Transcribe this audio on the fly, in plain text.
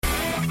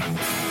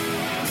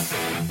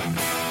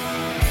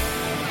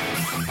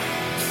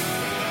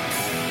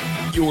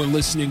You're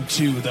listening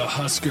to the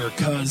Husker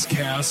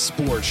Cuzcast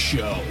Sports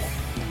Show.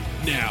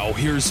 Now,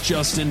 here's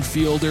Justin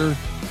Fielder,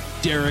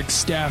 Derek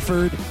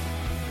Stafford,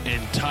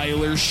 and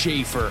Tyler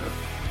Schaefer.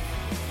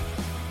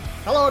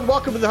 Hello and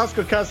welcome to the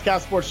Husker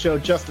Cuzcast Sports Show.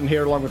 Justin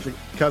here along with the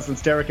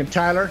cousins Derek and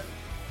Tyler.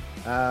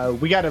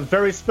 We got a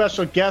very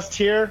special guest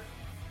here.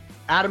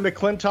 Adam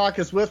McClintock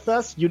is with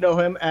us. You know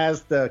him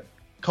as the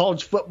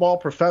college football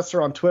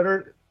professor on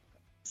Twitter,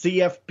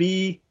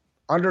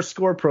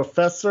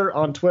 CFB_professor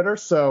on Twitter.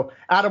 So,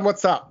 Adam,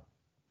 what's up?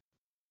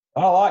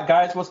 Not a lot,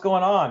 guys. What's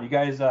going on? You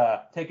guys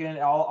taking in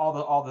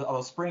all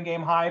the spring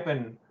game hype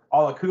and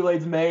all the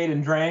Kool-Aid's made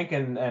and drank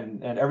and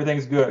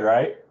everything's good,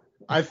 right?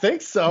 I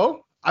think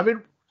so. I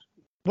mean,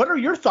 what are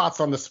your thoughts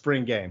on the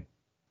spring game?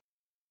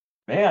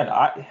 Man,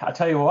 I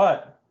tell you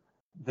what,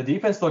 the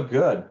defense looked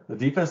good. The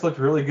defense looked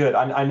really good.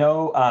 I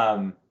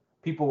know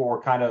people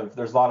were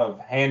there's a lot of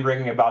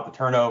hand-wringing about the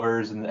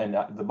turnovers and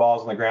the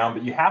balls on the ground,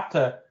 but you have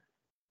to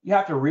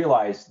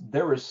realize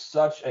there was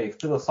such a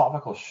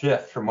philosophical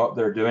shift from what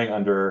they're doing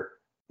under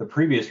the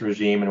previous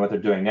regime and what they're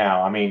doing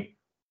now. I mean,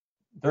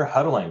 they're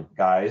huddling,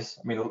 guys.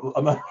 I mean,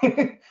 a lot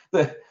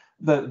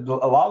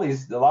of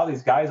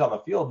these guys on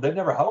the field, they've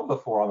never huddled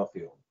before on the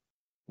field.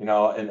 You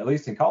know, and at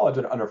least in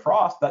college under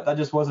Frost, that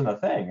just wasn't a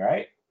thing,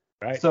 right?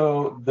 Right.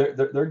 So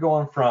they're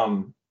going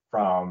from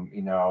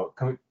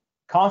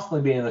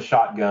constantly being in the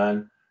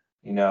shotgun,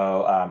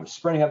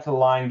 sprinting up to the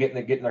line,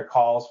 getting their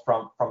calls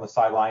from the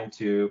sideline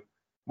to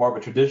more of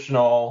a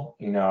traditional,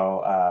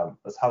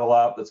 let's huddle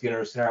up, let's get in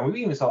our center. And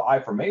we even saw I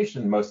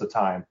formation most of the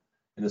time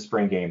in the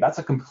spring game. That's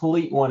a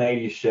complete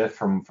 180 shift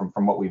from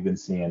what we've been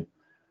seeing.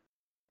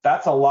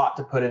 That's a lot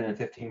to put in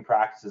 15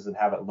 practices and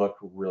have it look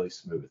really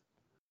smooth.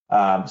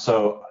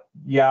 So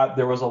yeah,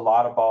 there was a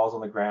lot of balls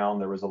on the ground.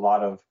 There was a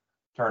lot of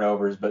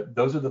turnovers, but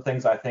those are the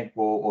things I think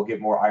will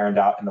get more ironed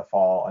out in the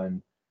fall.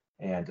 And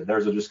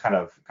those are just kind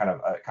of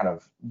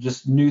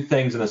just new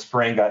things in the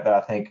spring that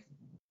I think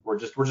were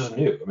just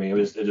new. I mean,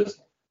 it just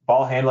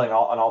ball handling and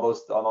all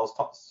those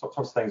sorts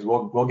of things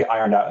will get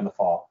ironed out in the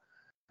fall.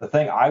 The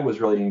thing I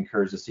was really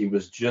encouraged to see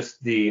was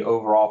just the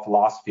overall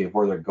philosophy of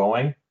where they're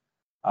going.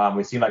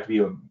 We seem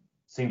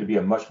to be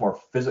a much more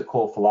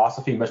physical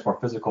philosophy, much more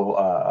physical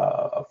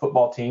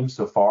football team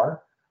so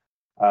far.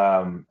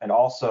 And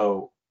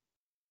also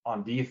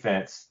on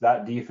defense,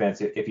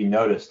 if you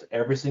noticed,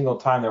 every single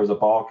time there was a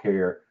ball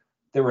carrier,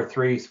 there were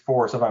 3,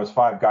 4, sometimes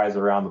 5 guys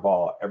around the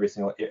ball every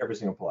single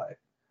play.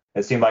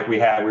 It seemed like we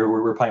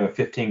were playing with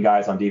 15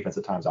 guys on defense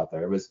at times out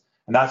there.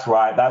 And that's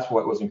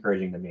what was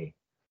encouraging to me.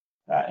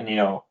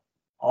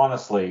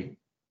 Honestly,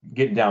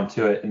 getting down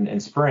to it in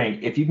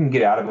spring, if you can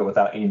get out of it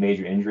without any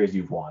major injuries,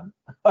 you've won.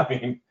 I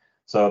mean,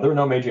 so there were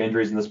no major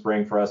injuries in the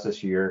spring for us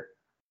this year.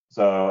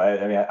 So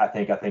I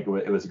think it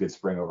was a good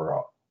spring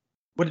overall.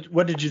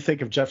 What did you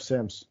think of Jeff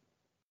Sims?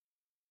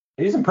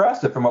 He's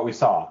impressive from what we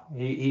saw.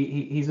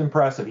 He's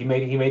impressive. He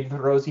made the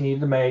throws he needed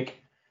to make.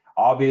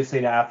 Obviously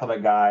an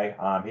athletic guy.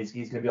 He's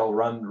going to be able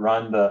to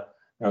run the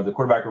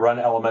quarterback run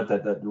element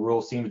that the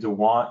rule seems to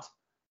want.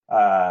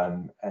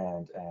 And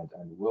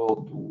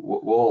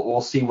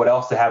we'll see what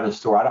else they have in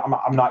store.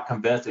 I'm not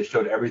convinced they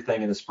showed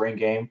everything in the spring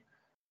game,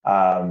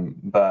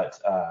 but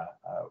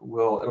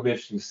it'll be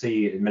interesting to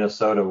see in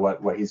Minnesota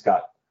what he's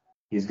got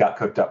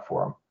cooked up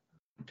for him.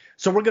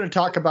 So we're going to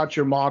talk about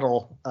your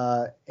model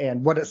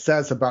and what it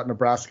says about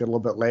Nebraska a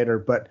little bit later,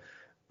 but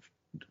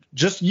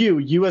just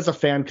you as a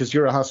fan, because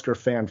you're a Husker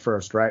fan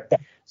first, right? Yeah.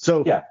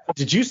 So yeah.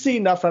 Did you see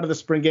enough out of the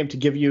spring game to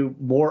give you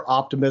more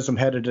optimism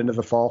headed into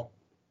the fall?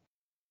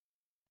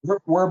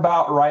 We're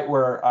about right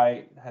where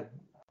I had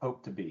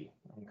hoped to be.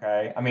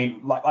 Okay. I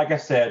mean, like I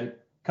said,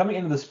 coming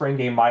into the spring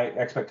game, my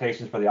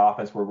expectations for the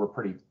offense were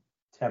pretty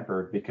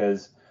tempered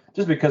because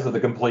of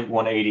the complete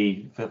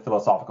 180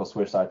 philosophical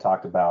switch that I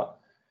talked about.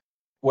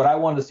 What I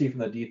wanted to see from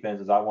the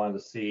defense is I wanted to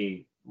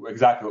see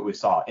exactly what we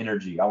saw: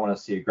 energy. I want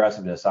to see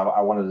aggressiveness. I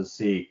wanted to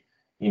see,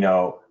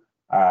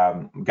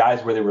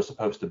 guys where they were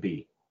supposed to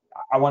be.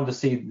 I wanted to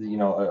see,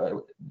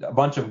 a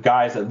bunch of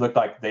guys that looked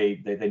like they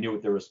knew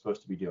what they were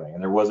supposed to be doing,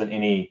 and there wasn't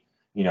any,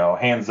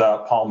 hands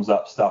up, palms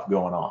up stuff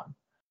going on.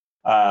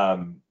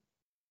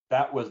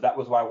 That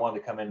was why I wanted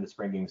to come into the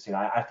spring game scene.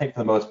 I think for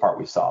the most part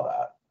we saw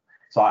that.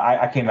 So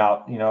I came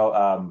out,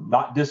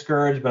 not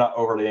discouraged, but not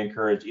overly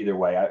encouraged either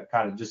way. I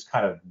kind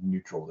of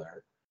neutral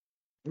there.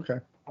 Okay.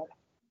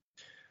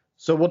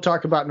 So we'll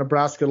talk about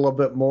Nebraska a little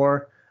bit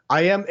more.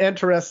 I am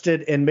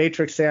interested in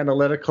Matrix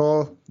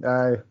Analytical.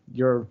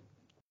 Your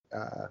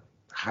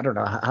I don't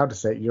know how to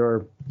say it,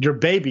 your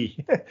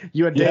baby.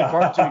 You and Dave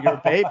Bartu,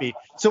 your baby.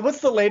 So what's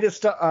the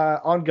latest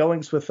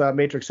ongoings with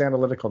Matrix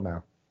Analytical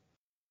now?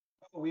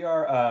 We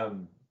are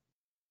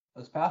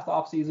this past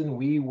off season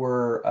we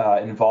were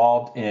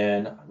involved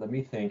in. Let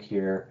me think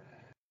here.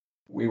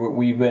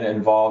 We've been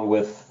involved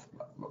with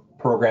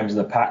programs in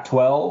the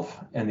Pac-12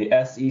 and the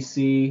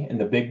SEC and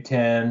the Big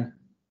Ten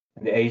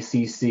and the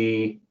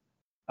ACC,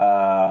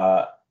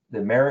 the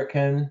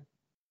American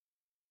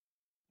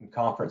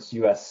Conference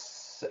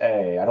USA.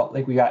 say. I don't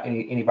think we got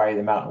anybody in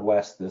the Mountain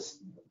West this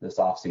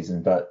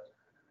offseason,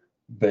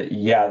 but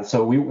yeah,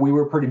 so we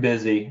were pretty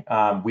busy.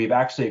 We've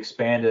actually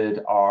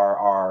expanded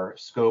our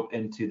scope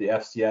into the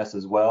FCS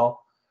as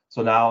well.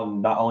 So now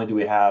not only do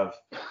we have,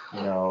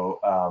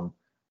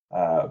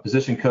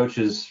 position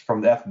coaches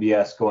from the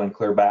FBS going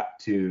clear back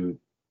to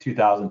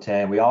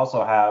 2010, we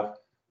also have,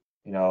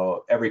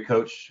 every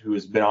coach who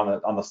has been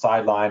on the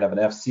sideline of an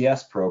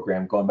FCS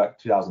program going back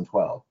to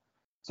 2012.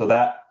 So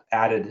that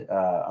added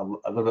a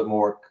little bit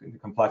more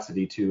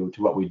complexity to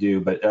what we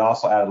do, but it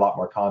also added a lot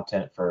more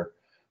content for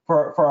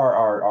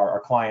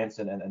our clients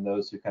and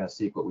those who kind of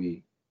seek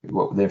the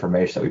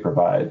information that we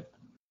provide.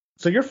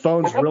 So your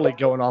phone's really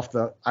going off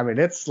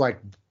it's like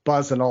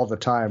buzzing all the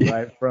time,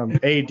 right? From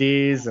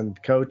ADs and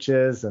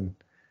coaches and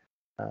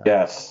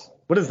yes.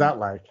 What is that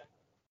like?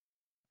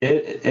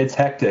 It's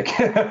hectic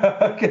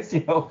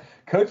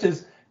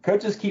because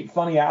coaches keep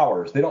funny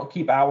hours. They don't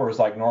keep hours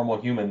like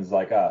normal humans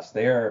like us.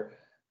 They're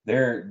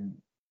it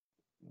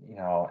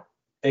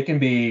can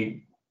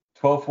be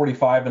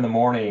 12:45 in the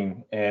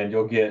morning and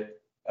you'll get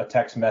a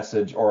text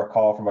message or a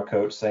call from a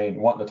coach saying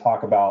wanting to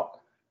talk about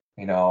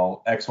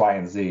X, Y,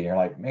 and Z. You're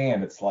like,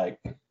 man, it's like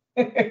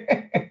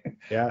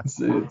yeah.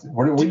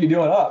 What are you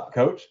doing up,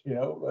 coach?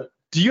 But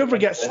do you ever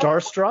get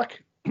starstruck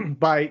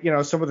by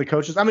some of the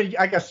coaches? I mean,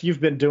 I guess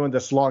you've been doing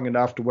this long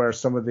enough to where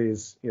some of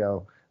these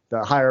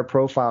the higher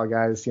profile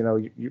guys,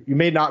 you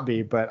may not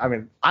be, but I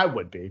mean, I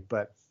would be.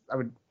 But I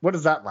mean, what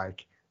is that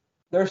like?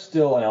 There's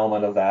still an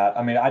element of that.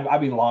 I mean,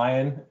 I'd be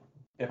lying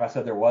if I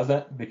said there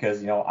wasn't,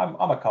 because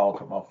I'm a college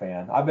football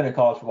fan. I've been a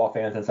college football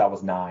fan since I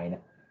was 9.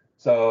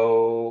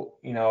 So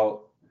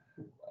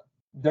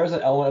there's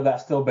an element of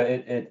that still,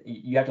 but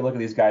you have to look at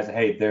these guys.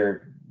 Hey,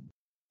 they're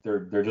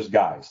just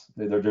guys.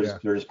 They're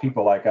just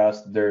people like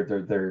us. They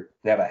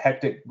have a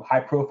hectic,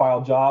 high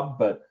profile job,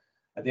 but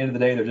at the end of the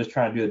day, they're just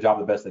trying to do the job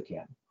the best they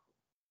can.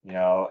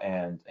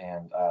 And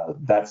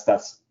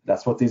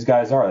that's what these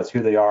guys are. That's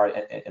who they are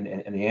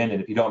in the end.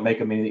 And if you don't make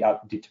them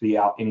to be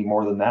out any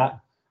more than that,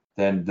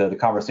 then the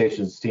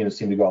conversations seem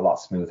to go a lot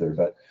smoother.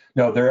 But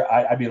no,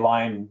 I'd be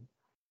lying.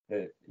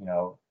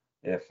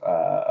 If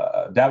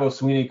Dabo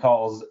Sweeney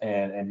calls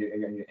and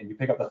you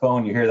pick up the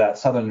phone, you hear that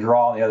Southern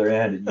drawl on the other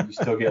end, and you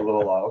still get a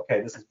little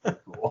okay, this is pretty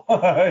cool.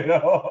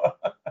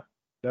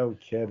 No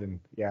kidding.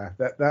 Yeah,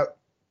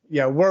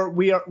 yeah,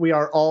 we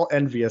are all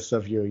envious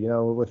of you,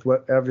 with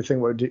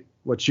everything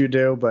what you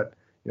do, but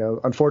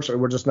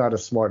unfortunately we're just not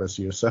as smart as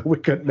you, so we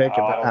couldn't make it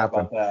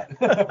happen.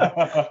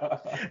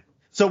 That.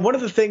 So one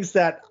of the things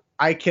that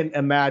I can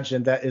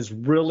imagine that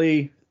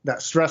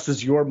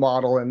stresses your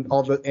model and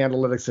all the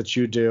analytics that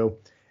you do,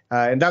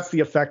 and that's the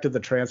effect of the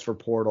transfer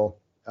portal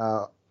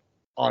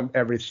on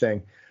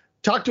everything.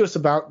 Talk to us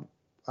about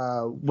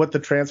what the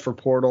transfer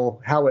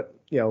portal, how it,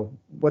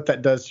 what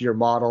that does to your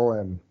model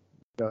and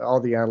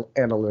all the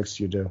analytics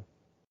you do.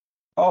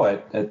 Oh,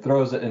 it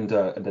throws it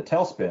into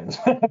tailspins.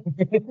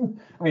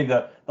 I mean,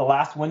 the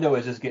last window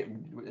is just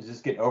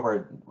getting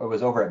over. It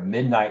was over at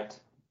midnight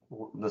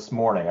this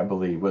morning, I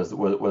believe, was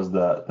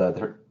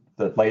the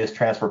latest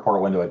transfer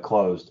portal window had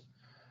closed.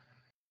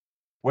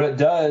 What it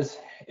does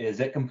is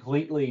it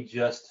completely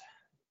just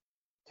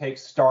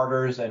takes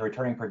starters and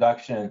returning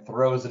production and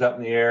throws it up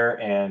in the air,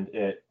 and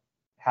it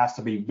has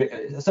to be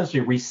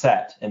essentially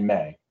reset in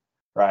May,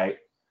 right?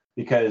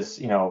 Because,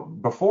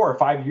 before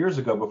 5 years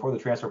ago, before the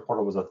transfer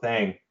portal was a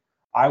thing,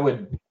 I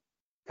would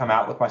come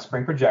out with my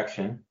spring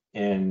projection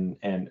in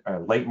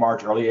late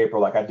March, early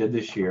April, like I did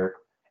this year,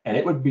 and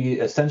it would be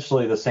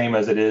essentially the same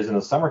as it is in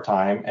the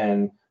summertime,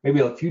 and maybe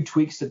a few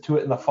tweaks to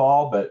it in the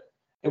fall, but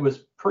it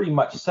was pretty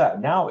much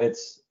set. Now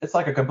it's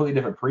like a completely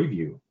different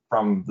preview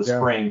from the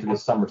spring to the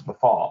summer to the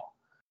fall,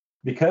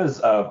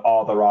 because of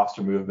all the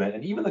roster movement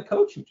and even the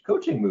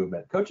coaching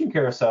movement. Coaching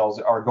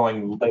carousels are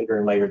going later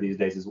and later these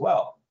days as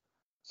well.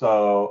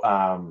 So,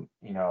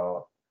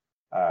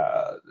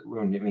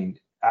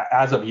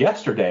 as of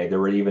yesterday, there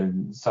were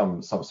even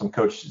some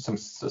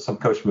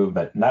coach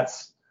movement, and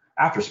that's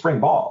after spring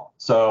ball.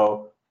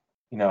 So,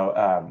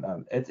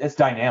 it's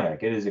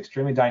dynamic. It is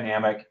extremely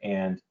dynamic,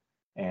 and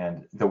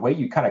the way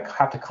you kind of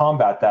have to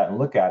combat that and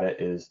look at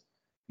it is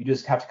you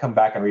just have to come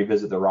back and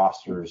revisit the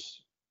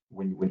rosters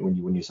when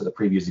you set the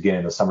previews again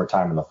in the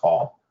summertime and the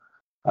fall.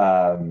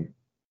 You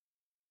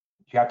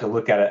have to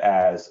look at it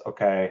as,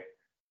 okay,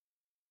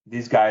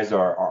 these guys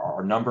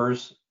are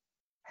numbers.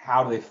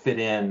 How do they fit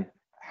in?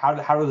 How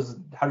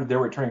do their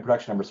returning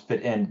production numbers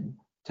fit in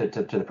to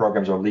the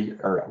programs or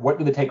what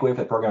do they take away from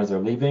the programs they're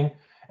leaving,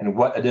 and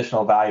what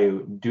additional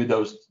value do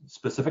those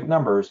specific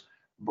numbers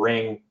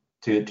bring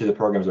to the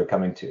programs they're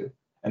coming to?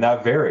 And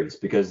that varies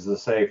because,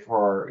 let's say,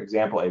 for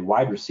example, a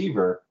wide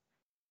receiver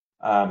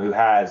who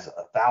has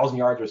 1,000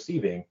 yards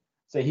receiving,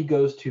 say he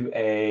goes to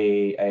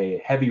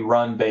a heavy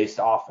run-based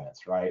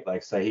offense, right?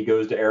 Like, say he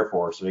goes to Air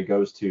Force or he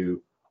goes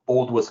to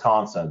Old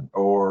Wisconsin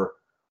or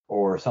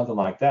something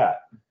like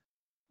that.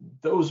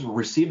 Those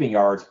receiving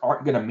yards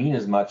aren't going to mean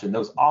as much in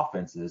those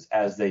offenses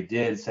as they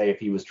did, say, if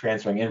he was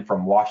transferring in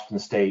from Washington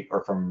State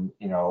or from,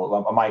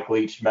 a Mike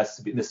Leach,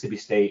 Mississippi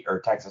State or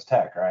Texas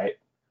Tech, right?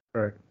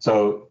 Right.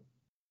 So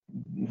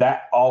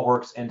that all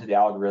works into the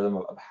algorithm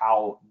of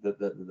how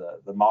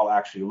the model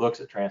actually looks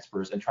at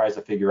transfers and tries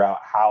to figure out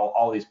how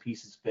all these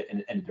pieces fit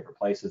into different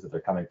places that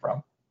they're coming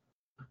from.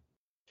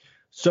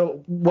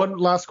 So one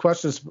last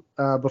question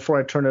before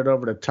I turn it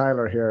over to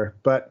Tyler here,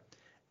 but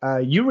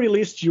you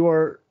released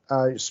your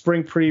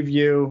spring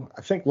preview,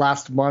 I think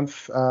last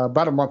month,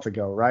 about a month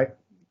ago, right?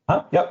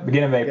 Yep,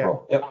 beginning of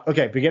April. Yeah. Yep.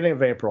 Okay, beginning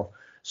of April.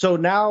 So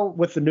now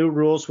with the new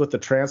rules with the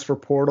transfer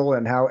portal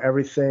and how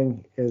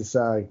everything is,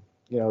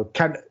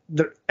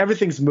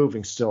 everything's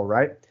moving still,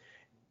 right?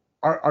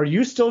 Are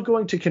you still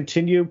going to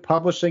continue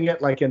publishing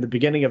it like in the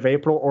beginning of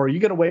April, or are you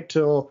going to wait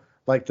till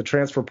like the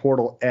transfer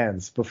portal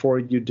ends before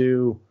you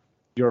do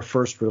your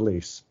first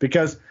release?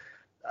 Because,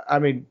 I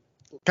mean,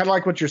 kind of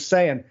like what you're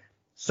saying,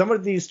 some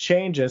of these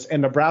changes,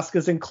 and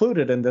Nebraska's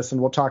included in this, and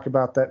we'll talk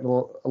about that a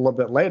little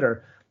bit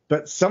later,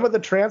 but some of the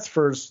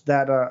transfers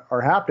that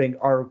are happening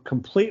are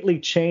completely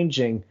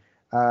changing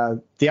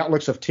the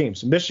outlooks of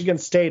teams. Michigan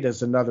State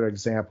is another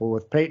example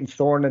with Peyton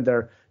Thorne and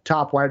their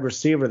top wide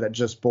receiver that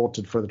just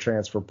bolted for the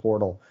transfer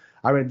portal.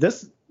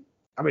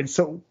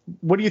 So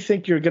what do you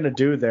think you're going to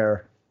do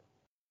there?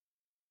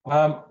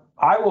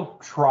 I will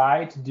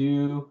try to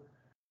do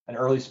an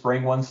early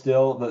spring one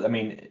still.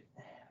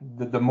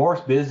 The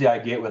more busy I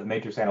get with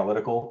Matrix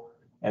Analytical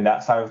and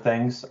that side of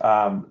things,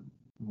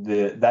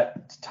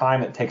 that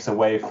time it takes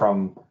away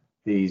from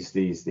these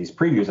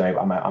previews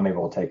I'm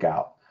able to take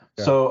out.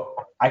 Yeah. So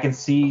I can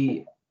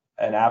see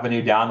an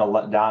avenue down the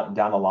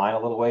line a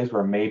little ways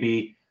where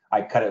maybe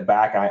I cut it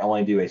back and I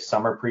only do a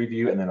summer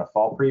preview and then a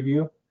fall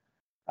preview,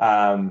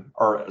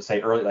 or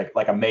say early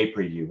like a May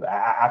preview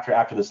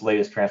after this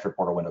latest transfer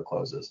portal window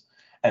closes,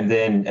 and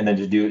then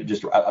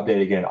just update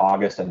it again in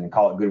August and then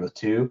call it good with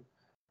 2.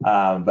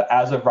 But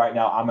as of right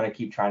now, I'm going to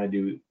keep trying to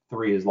do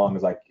 3 as long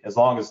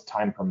as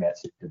time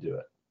permits to do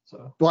it.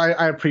 So. Well,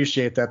 I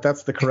appreciate that.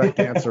 That's the correct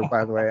answer,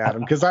 by the way,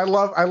 Adam, because I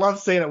love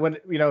seeing it when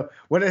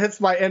it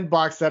hits my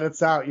inbox that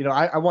it's out.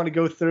 I want to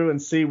go through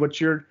and see what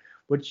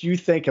you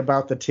think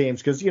about the teams,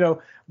 because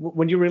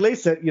when you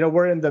release it,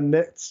 we're in the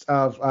midst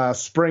of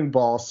spring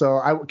ball, so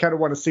I kind of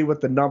want to see what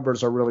the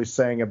numbers are really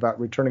saying about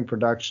returning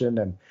production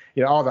and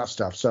all that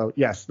stuff. So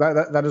yes,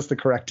 that is the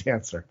correct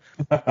answer.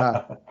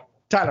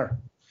 Tyler.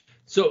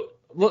 So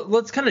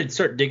let's kind of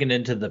start digging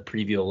into the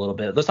preview a little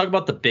bit. Let's talk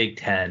about the Big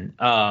Ten.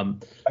 Can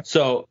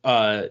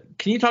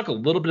you talk a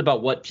little bit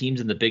about what teams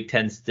in the Big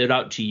Ten stood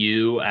out to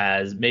you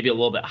as maybe a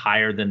little bit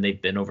higher than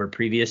they've been over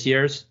previous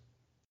years?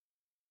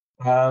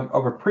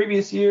 Over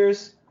previous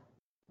years?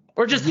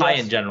 Or just high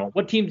in general.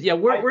 What teams? Yeah,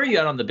 where are you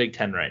at on the Big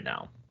Ten right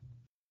now?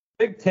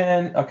 Big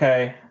Ten,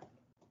 okay.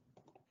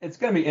 It's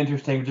going to be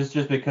interesting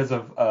just because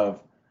of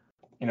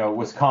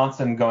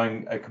Wisconsin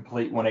going a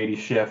complete 180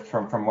 shift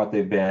from what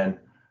they've been.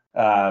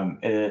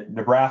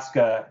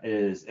 Nebraska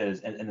is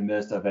in the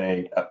midst of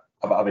a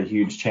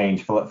huge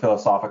change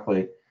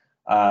philosophically.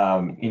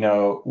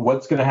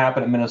 What's going to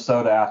happen at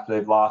Minnesota after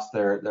they've lost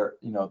their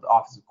the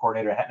offensive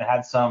coordinator and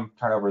had some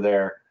turnover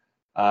there.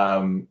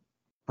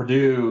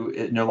 Purdue,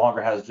 it no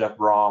longer has Jeff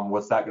Brom.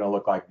 What's that going to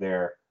look like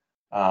there?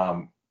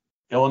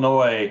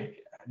 Illinois,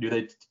 do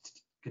they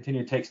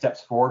continue to take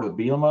steps forward with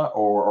Bielema,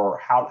 or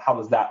how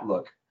does that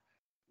look?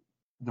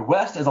 The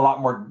West is a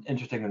lot more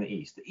interesting than the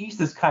East. The East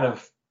is kind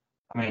of,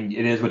 it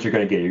is what you're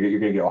going to get. You're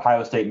going to get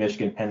Ohio State,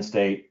 Michigan, Penn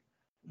State.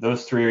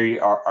 Those 3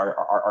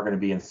 are going to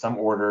be in some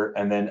order,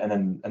 and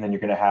then you're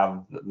going to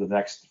have the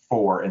next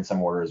 4 in some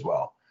order as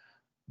well.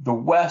 The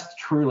West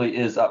truly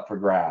is up for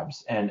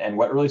grabs, and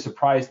what really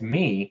surprised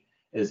me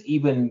is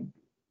even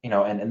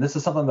and this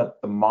is something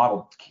that the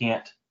model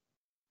can't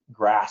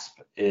grasp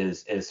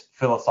is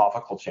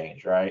philosophical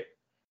change, right?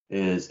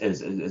 Is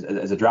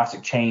a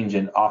drastic change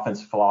in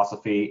offensive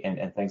philosophy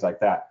and things like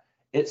that.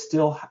 It's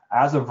still,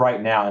 as of right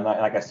now, and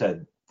like I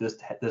said,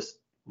 this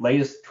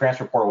latest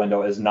transfer portal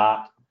window is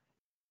not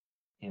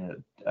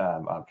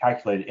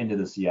calculated into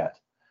this yet,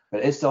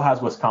 but it still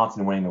has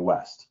Wisconsin winning the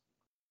West,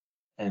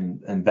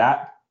 and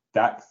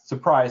that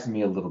surprised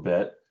me a little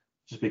bit,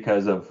 just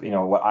because of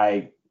what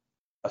I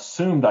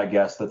assumed, I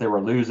guess, that they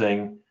were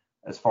losing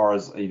as far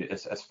as some of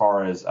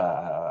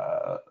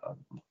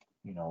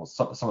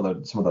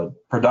the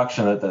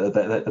production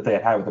that they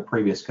had with the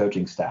previous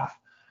coaching staff.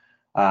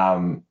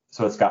 So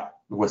it's got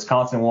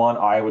Wisconsin 1,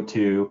 Iowa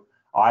 2.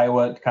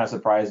 Iowa kind of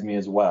surprised me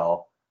as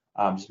well,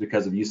 just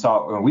because we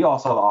all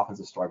saw the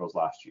offensive struggles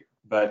last year.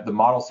 But the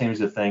model seems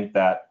to think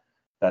that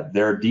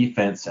their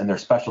defense and their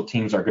special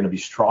teams are going to be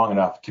strong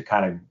enough to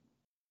kind of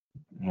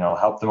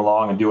help them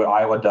along and do what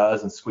Iowa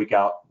does and squeak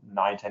out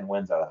 9-10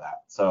 wins out of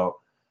that. So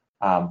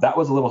that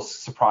was a little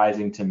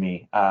surprising to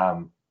me.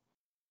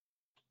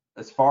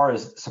 As far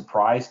as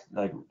surprise,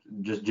 like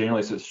just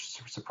generally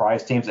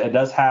surprise teams, it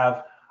does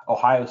have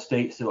Ohio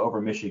State still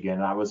over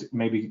Michigan. I was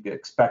maybe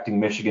expecting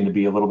Michigan to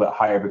be a little bit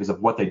higher because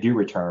of what they do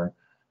return,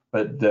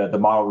 but the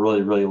model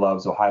really, really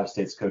loves Ohio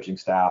State's coaching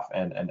staff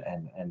and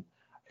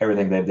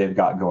everything they've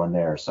got going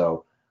there.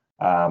 So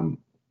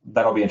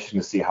that'll be interesting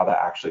to see how that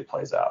actually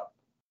plays out.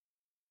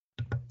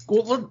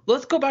 Well,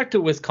 let's go back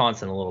to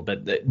Wisconsin a little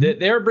bit.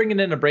 They're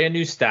bringing in a brand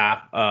new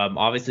staff,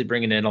 obviously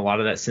bringing in a lot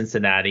of that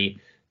Cincinnati.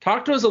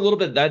 Talk to us a little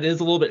bit. That is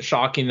a little bit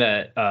shocking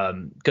that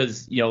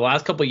because,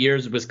 last couple of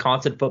years,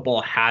 Wisconsin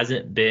football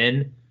hasn't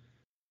been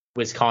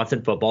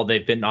Wisconsin football.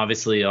 They've been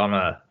obviously on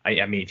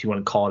I mean, if you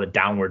want to call it a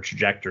downward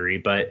trajectory,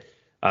 but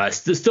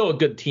still a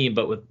good team.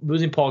 But with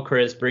losing Paul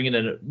Chryst, bringing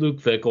in Luke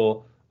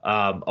Fickell,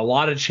 a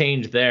lot of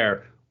change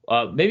there.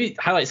 Maybe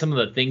highlight some of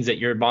the things that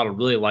your model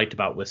really liked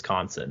about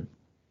Wisconsin.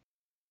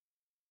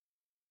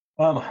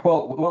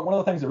 Well, one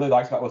of the things it really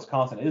likes about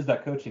Wisconsin is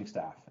that coaching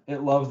staff.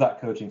 It loves that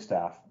coaching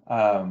staff.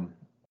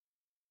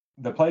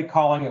 The play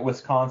calling at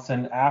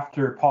Wisconsin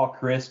after Paul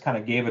Chryst kind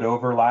of gave it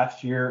over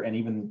last year and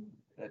even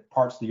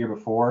parts the year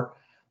before,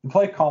 the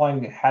play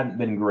calling hadn't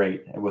been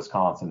great at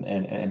Wisconsin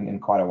in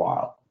quite a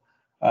while.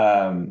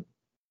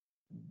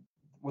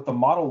 What the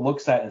model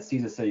looks at and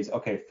sees, it says,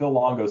 okay, Phil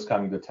Longo's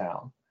coming to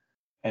town.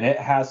 And it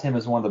has him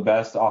as one of the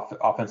best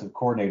offensive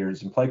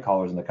coordinators and play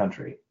callers in the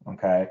country,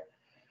 okay?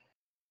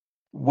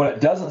 What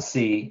it doesn't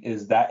see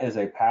is that is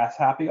a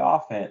pass-happy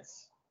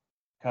offense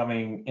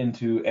coming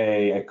into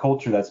a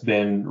culture that's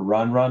been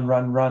run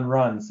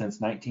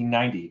since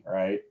 1990,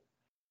 right?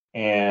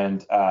 And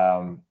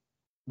they're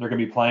going to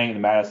be playing in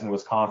Madison,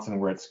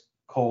 Wisconsin, where it's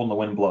cold and the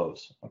wind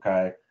blows,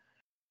 okay?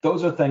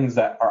 Those are things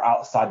that are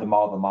outside the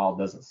model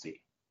doesn't see.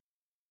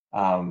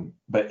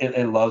 But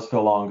it loves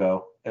Phil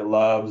Longo. It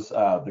loves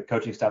the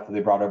coaching staff that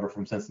they brought over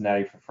from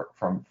Cincinnati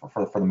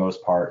for the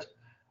most part.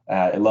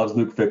 It loves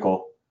Luke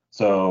Fickell.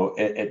 So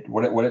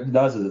what it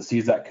does is it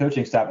sees that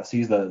coaching staff, it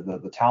sees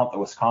the talent that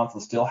Wisconsin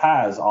still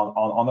has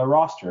on their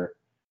roster,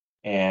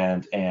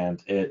 and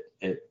it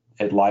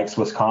likes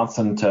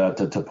Wisconsin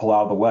to pull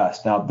out of the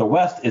West. Now the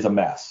West is a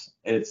mess.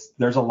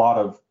 There's a lot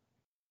of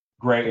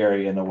gray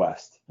area in the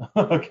West.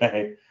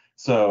 Okay,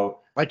 so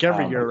like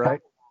every year,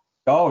 right?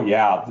 Oh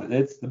yeah,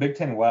 it's the Big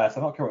Ten West.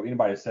 I don't care what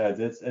anybody says.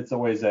 It's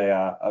always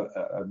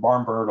a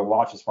barn burner to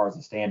watch as far as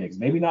the standings.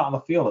 Maybe not on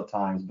the field at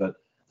times, but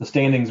the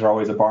standings are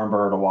always a barn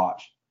burner to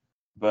watch.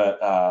 But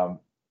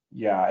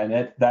yeah,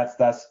 and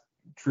that's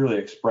truly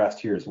expressed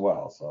here as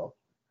well. So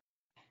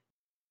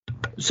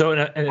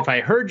and if I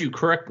heard you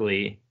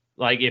correctly,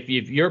 like if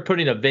you're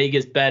putting a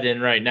Vegas bet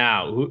in right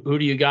now, who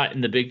do you got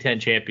in the Big Ten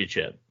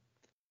championship?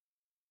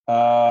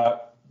 From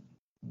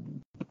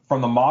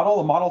the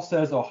model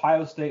says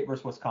Ohio State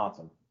versus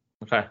Wisconsin.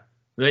 Okay.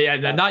 Yeah,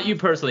 not you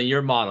personally,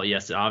 your model.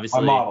 Yes, obviously.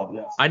 My model,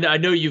 yes. I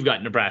know you've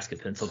got Nebraska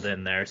penciled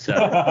in there. So,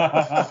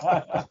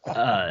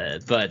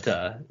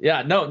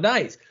 yeah, no,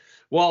 nice.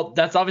 Well,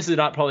 that's obviously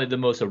not probably the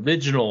most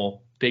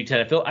original Big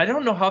Ten. I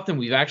don't know how often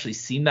we've actually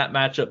seen that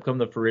matchup come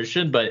to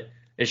fruition, but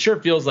it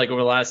sure feels like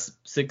over the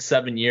last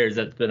 6-7 years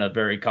that's been a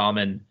very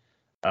common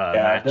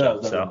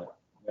matchup. So,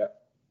 yeah.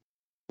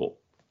 Cool.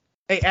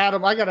 Hey,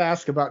 Adam, I got to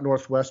ask about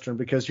Northwestern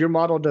because your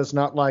model does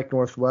not like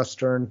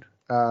Northwestern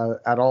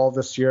at all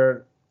this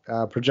year.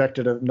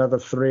 Projected another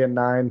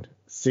 3-9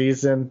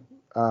 season.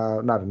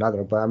 Not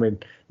another, but I mean,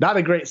 not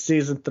a great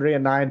season,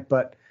 3-9.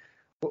 But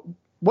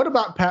what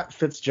about Pat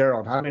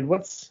Fitzgerald? I mean,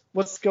 what's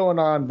going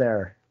on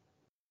there?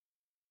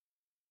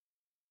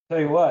 Tell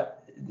you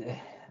what,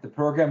 the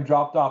program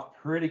dropped off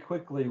pretty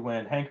quickly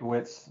when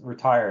Hankiewicz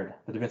retired,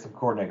 the defensive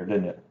coordinator,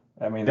 didn't it?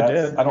 I mean, I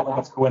don't think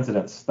that's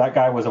coincidence. That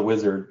guy was a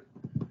wizard.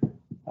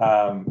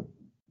 And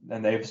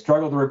they've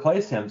struggled to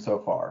replace him so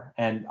far.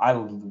 And I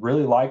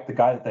really like the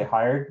guy that they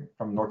hired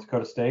from North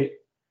Dakota State,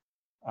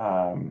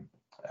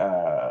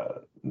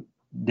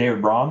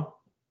 David Braun.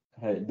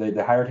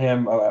 They hired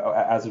him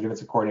as a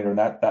defensive coordinator, and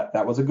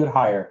that was a good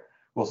hire.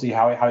 We'll see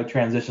how he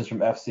transitions from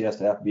FCS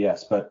to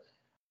FBS. But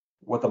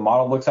what the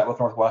model looks at with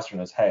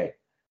Northwestern is, hey,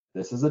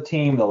 this is a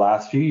team the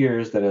last few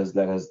years that has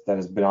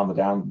been on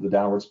the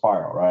downward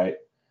spiral, right?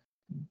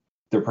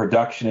 Their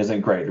production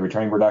isn't great. The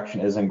returning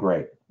production isn't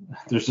great.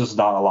 There's just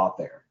not a lot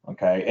there,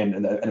 okay?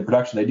 And the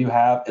production they do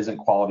have isn't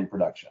quality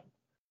production.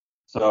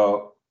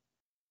 So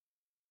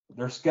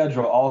their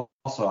schedule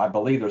also, I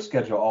believe their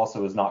schedule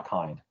also is not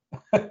kind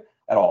at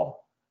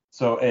all.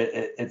 So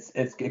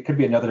it could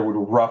be another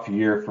rough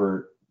year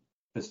for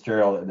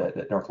Fitzgerald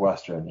at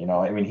Northwestern. You know,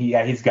 I mean,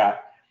 he's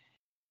got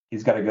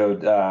to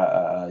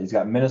go. He's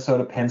got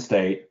Minnesota, Penn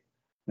State,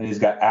 then he's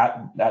got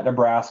at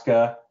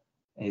Nebraska.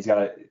 And he's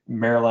got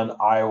Maryland,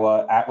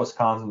 Iowa, at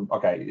Wisconsin.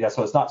 Okay, yeah,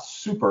 so it's not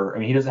super. I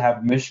mean, he doesn't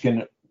have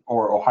Michigan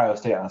or Ohio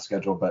State on the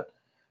schedule, but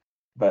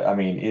I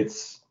mean,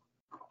 it's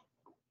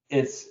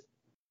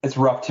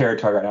rough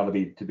territory right now to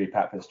be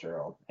Pat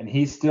Fitzgerald, and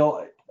I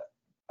still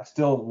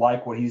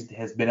like what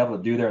has been able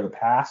to do there in the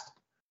past,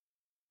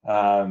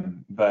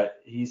 but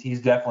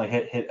he's definitely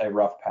hit a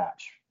rough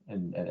patch.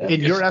 And in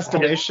your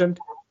estimation,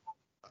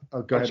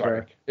 oh, go ahead,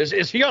 Derek.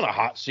 Is he on a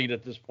hot seat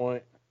at this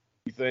point?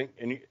 You think?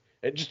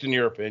 Just in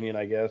your opinion,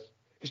 I guess.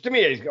 Because to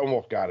me, he's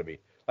almost got to be.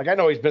 Like, I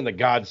know he's been the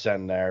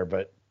godsend there,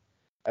 but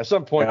at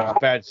some point, this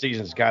bad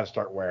season's got to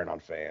start wearing on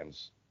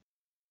fans.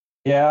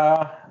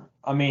 Yeah,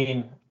 I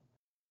mean,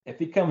 if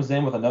he comes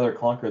in with another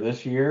clunker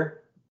this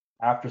year,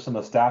 after some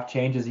of the staff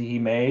changes he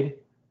made,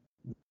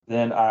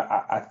 then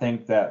I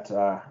think that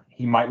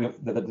he might be,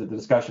 the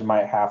discussion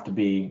might have to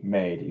be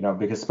made,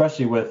 because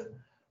especially with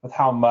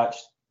how much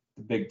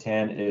the Big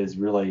Ten is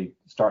really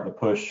starting to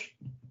push,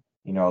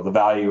 the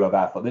value of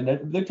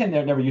athletics. The Big Ten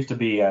never used to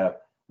be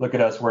look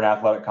at us, we're an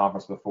athletic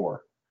conference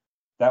before.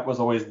 That was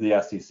always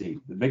the SEC.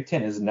 The Big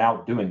Ten is now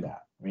doing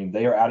that. I mean,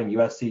 they are adding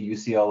USC,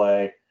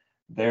 UCLA.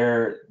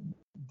 They're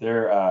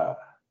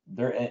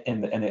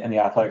in the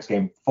athletics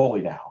game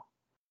fully now.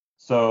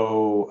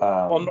 So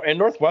and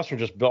Northwestern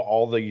just built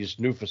all these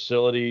new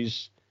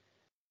facilities.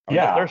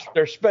 Yeah,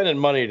 they're spending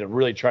money to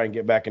really try and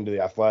get back into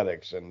the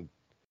athletics. And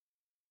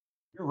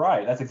you're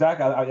right. That's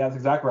exactly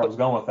where I was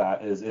going with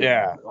that. Is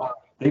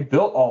they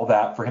built all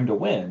that for him to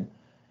win,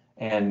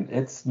 and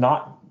he's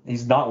not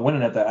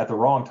winning at the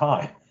wrong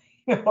time.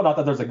 Not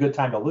that there's a good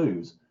time to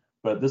lose,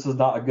 but this is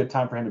not a good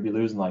time for him to be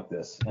losing like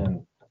this.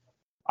 And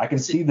I can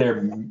see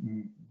there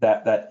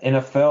that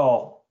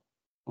NFL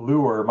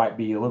lure might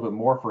be a little bit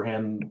more for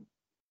him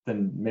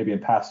than maybe in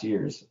past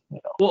years.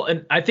 Well,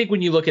 and I think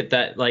when you look at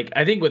that, like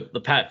I think with the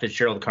Pat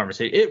Fitzgerald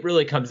conversation, it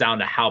really comes down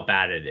to how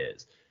bad it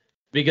is.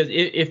 Because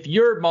if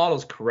your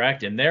model's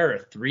correct and they're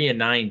a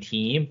 3-9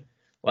 team,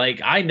 like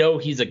I know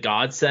he's a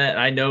godsend,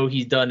 I know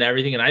he's done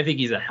everything, and I think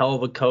he's a hell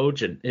of a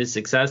coach and his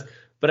success.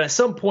 But at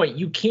some point,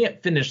 you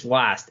can't finish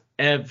last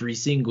every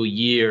single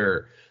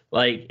year,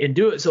 like, and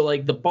do it. So,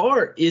 like, the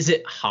bar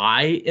isn't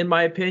high, in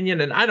my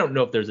opinion, and I don't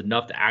know if there's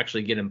enough to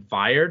actually get him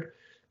fired.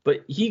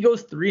 But he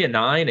goes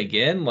 3-9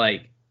 again.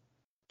 Like,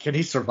 can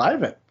he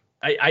survive it?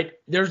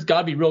 There's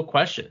got to be real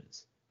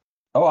questions.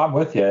 Oh, I'm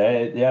with you.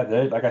 Yeah,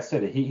 like I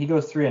said, he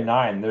goes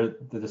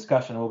 3-9. The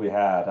discussion will be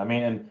had. I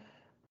mean, and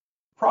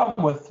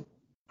problem with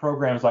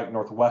programs like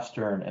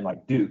Northwestern and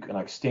like Duke and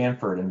like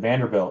Stanford and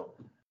Vanderbilt,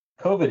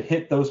 COVID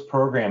hit those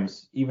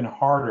programs even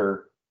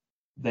harder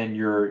than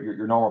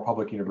your normal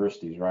public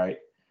universities, right?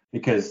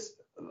 Because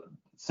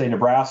say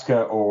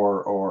Nebraska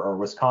or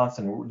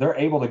Wisconsin, they're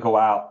able to go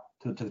out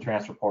to the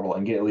transfer portal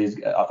and get at least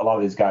a lot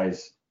of these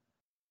guys,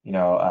 in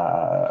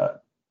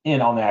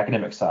on the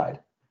academic side.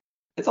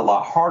 It's a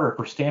lot harder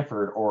for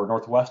Stanford or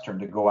Northwestern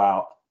to go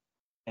out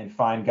and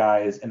find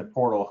guys in the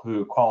portal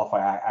who qualify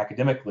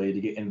academically to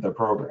get into their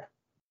program.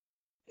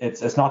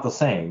 It's not the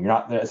same.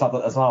 It's not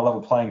a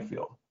level playing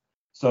field.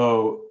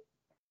 So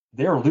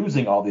they're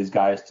losing all these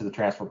guys to the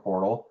transfer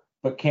portal,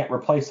 but can't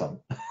replace them.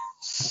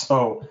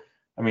 So,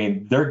 I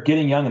mean, they're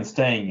getting young and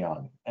staying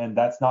young, and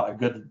that's not a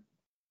good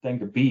thing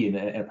to be in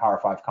a Power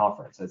 5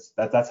 conference.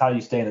 That's how you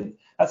stay in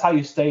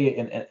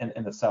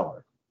the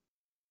cellar.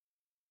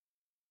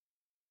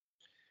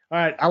 All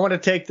right, I want to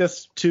take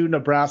this to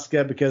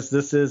Nebraska because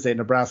this is a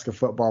Nebraska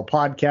football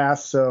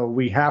podcast, so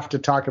we have to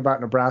talk about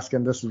Nebraska,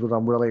 and this is what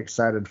I'm really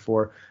excited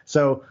for.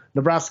 So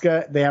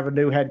Nebraska, they have a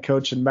new head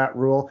coach in Matt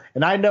Rule,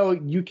 and I know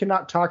you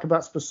cannot talk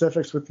about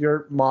specifics with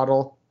your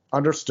model,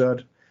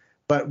 understood,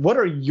 but what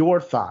are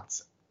your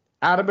thoughts?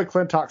 Adam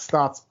McClintock's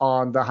thoughts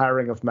on the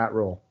hiring of Matt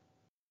Rule?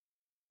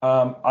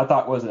 I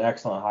thought it was an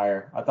excellent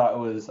hire. I thought it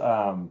was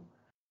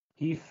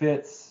he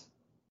fits.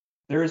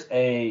 There's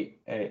a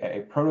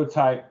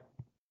prototype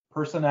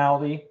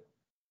personality,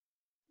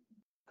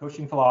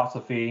 coaching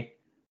philosophy.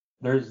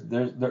 There's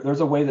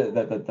a way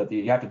that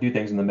you have to do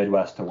things in the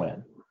Midwest to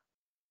win.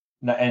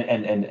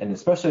 And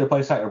especially a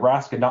place like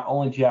Nebraska, not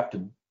only do you have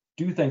to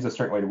do things a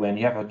certain way to win,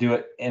 you have to do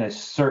it in a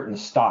certain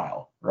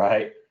style,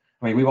 right?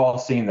 I mean, we've all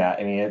seen that.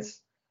 I mean,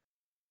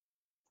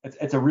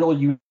 it's a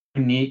real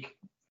unique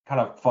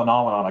kind of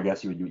phenomenon, I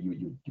guess you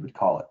would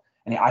call it.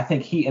 And I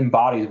think he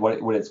embodies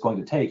what it's going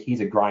to take. He's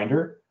a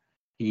grinder.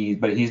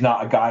 But he's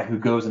not a guy who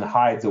goes and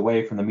hides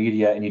away from the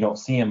media and you don't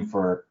see him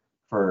for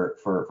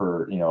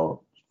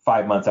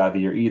 5 months out of the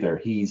year either.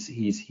 He's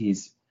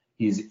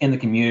in the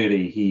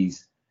community.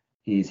 He's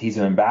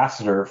an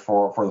ambassador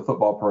for the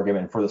football program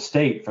and for the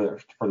state for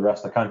the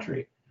rest of the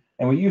country.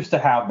 And we used to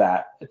have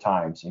that at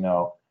times,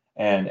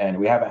 and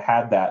we haven't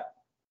had that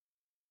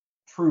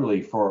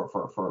truly for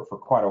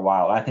quite a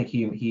while. And I think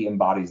he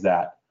embodies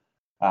that.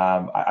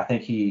 I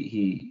think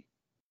he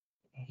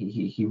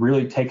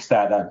really takes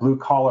that blue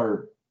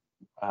collar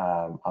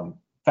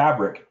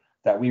fabric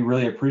that we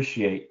really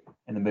appreciate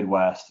in the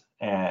Midwest,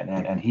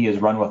 and he has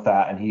run with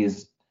that, and he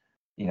is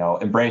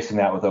embracing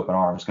that with open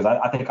arms, because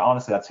I think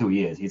honestly that's who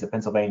he is. He's a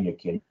Pennsylvania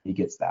kid. He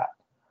gets that.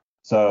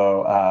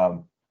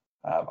 So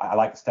I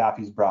like the staff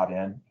he's brought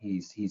in.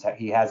 He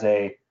has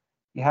a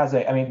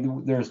I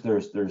mean, there's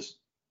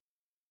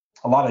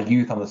a lot of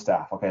youth on the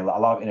staff, okay, a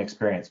lot of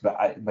inexperience,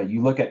 but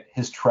you look at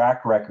his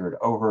track record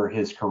over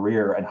his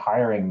career and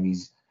hiring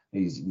these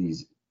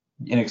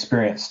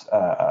inexperienced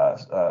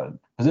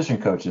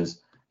position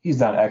coaches, he's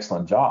done an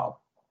excellent job.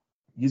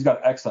 He's got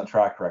an excellent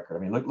track record. I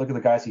mean, look at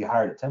the guys he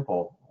hired at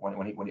Temple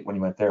when he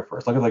went there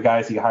first. Look at the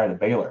guys he hired at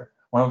Baylor.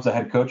 One of them's the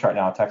head coach right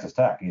now at Texas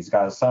Tech, and he's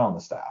got his son on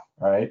the staff,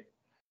 right?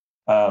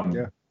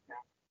 Yeah.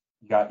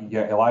 You got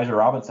Elijah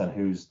Robinson,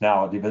 who's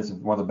now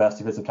one of the best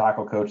defensive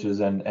tackle coaches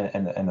in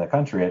the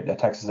country at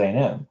Texas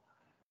A&M.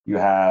 You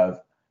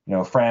have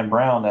Fran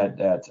Brown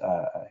at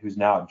who's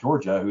now at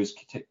Georgia, who's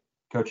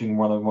coaching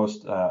one of the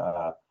most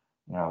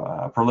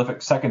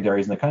prolific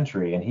secondaries in the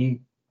country, and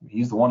he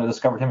he's the one who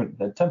discovered him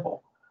at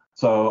Temple.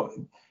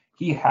 So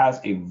he has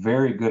a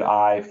very good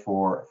eye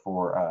for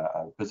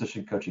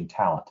position coaching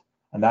talent,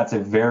 and that's a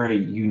very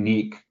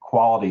unique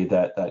quality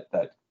that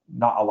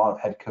not a lot of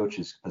head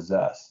coaches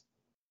possess.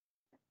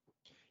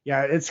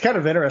 Yeah, it's kind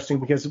of interesting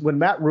because when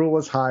Matt Rule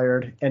was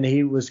hired and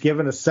he was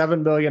given a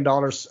 $7 million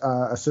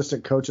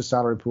assistant coach's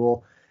salary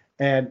pool,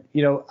 and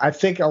I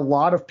think a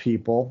lot of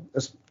people,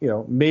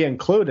 me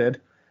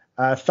included,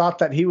 thought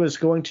that he was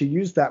going to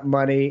use that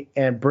money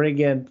and bring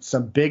in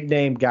some big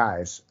name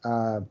guys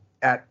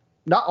at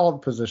not all the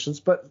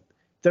positions, but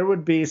there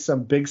would be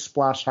some big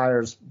splash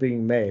hires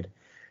being made.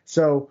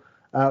 So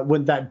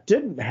when that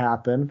didn't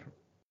happen,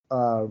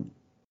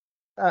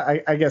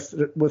 I guess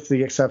with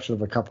the exception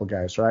of a couple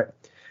guys, right?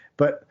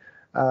 But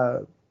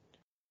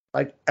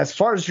like as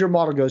far as your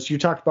model goes, you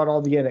talked about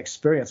all the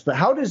inexperience, but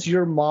how does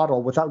your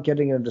model, without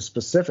getting into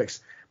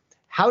specifics,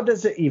 how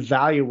does it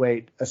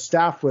evaluate a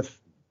staff with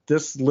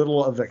this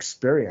little of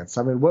experience?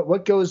 I mean,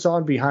 what goes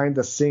on behind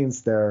the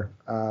scenes there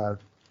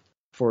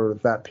for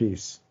that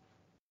piece?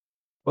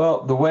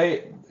 Well, the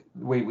way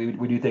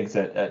we do things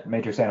at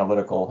Matrix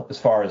Analytical, as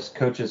far as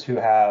coaches who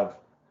have,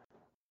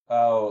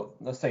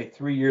 let's say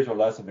 3 years or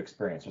less of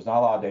experience, there's not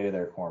a lot of data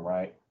there for them,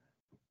 right?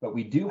 But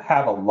we do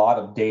have a lot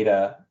of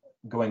data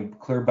going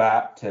clear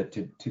back to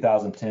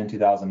 2010,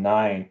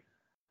 2009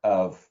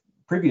 of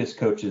previous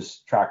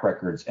coaches' track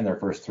records in their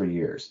first 3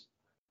 years.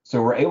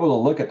 So we're able to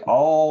look at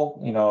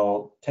all,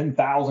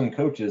 10,000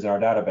 coaches in our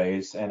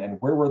database and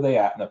where were they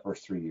at in the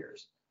first 3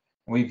 years.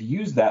 And we've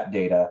used that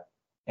data.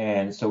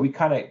 And so we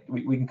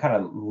can kind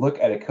of look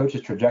at a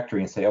coach's trajectory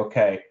and say,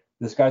 okay,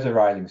 this guy's a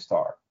rising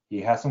star. He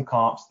has some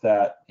comps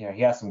that, he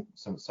has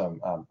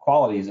some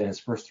qualities in his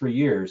first 3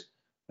 years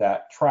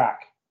that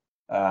track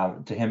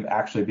to him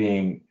actually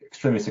being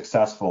extremely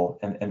successful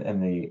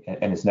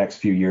in his next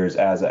few years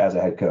as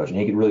a head coach, and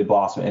he could really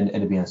blossom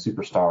into being a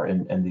superstar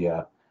in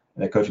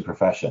the coaching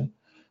profession.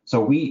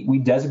 So we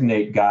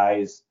designate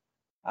guys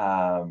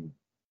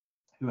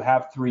who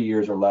have 3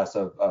 years or less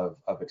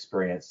of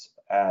experience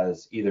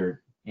as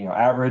either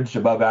average,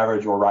 above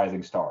average, or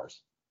rising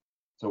stars.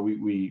 So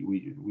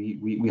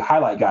we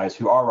highlight guys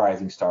who are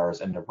rising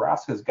stars, and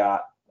Nebraska's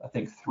got I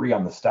think 3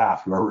 on the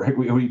staff who are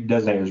we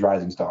designate as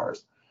rising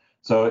stars.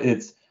 So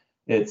he's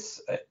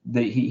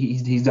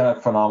done a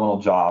phenomenal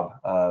job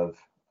of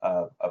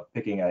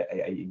picking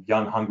a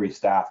young, hungry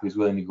staff who's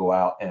willing to go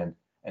out and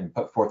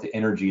put forth the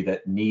energy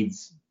that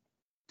needs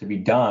to be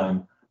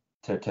done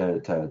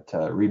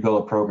to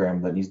rebuild a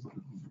program that needs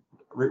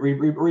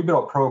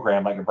rebuild a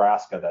program like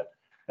Nebraska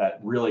that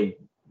really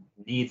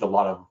needs a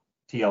lot of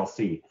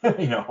TLC.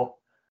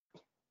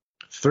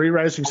 3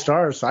 rising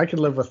stars. I can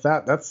live with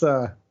that.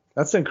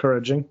 That's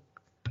encouraging.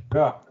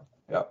 Yeah.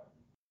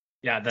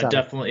 Yeah, that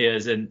definitely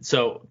is. And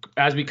so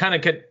as we kind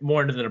of get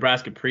more into the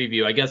Nebraska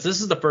preview, I guess this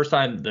is the first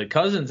time the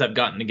Cousins have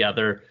gotten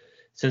together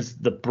since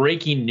the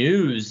breaking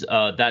news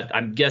that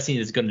I'm guessing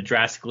is going to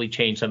drastically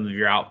change some of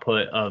your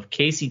output of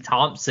Casey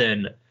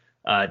Thompson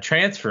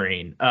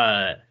transferring.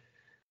 I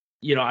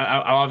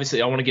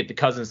obviously want to get the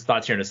Cousins'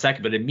 thoughts here in a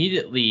second, but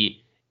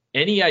immediately,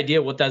 any idea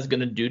what that's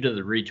going to do to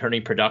the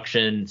returning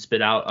production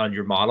spit out on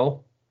your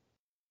model?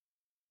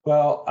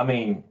 Well, I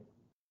mean,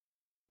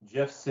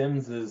 Jeff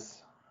Sims's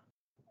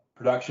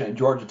production at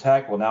Georgia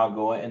Tech will now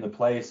go in the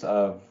place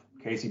of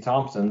Casey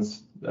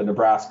Thompson's at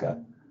Nebraska.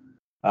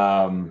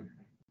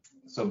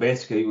 So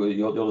basically,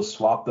 you'll just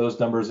swap those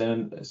numbers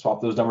in,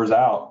 swap those numbers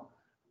out.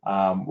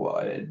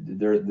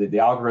 The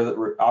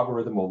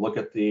algorithm will look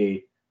at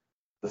the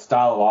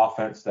style of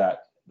offense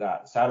that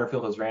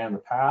Satterfield has ran in the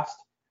past,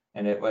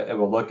 and it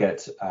will look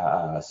at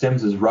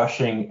Sims's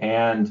rushing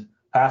and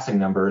passing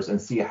numbers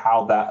and see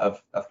how that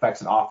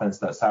affects an offense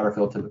that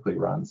Satterfield typically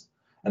runs,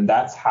 and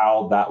that's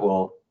how that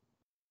will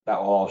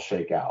all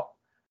shake out.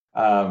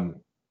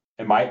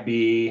 It might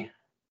be.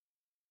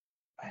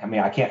 I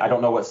mean, I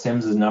don't know what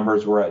Sims's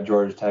numbers were at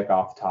Georgia Tech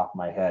off the top of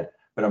my head,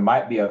 but it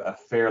might be a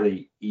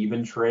fairly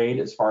even trade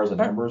as far as the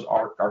numbers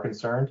are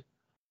concerned.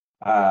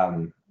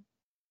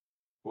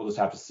 We'll just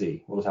have to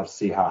see. We'll just have to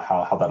see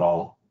how that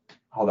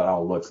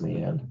all looks in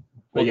the end.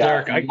 But well,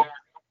 yeah, Derek,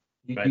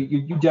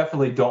 you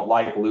definitely don't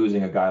like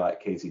losing a guy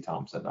like Casey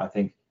Thompson. I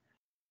think,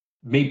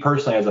 me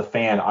personally as a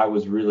fan, I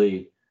was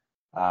really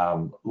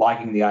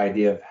liking the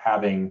idea of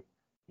having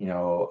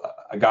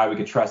a guy we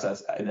could trust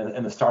as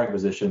in the starting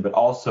position, but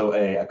also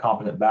a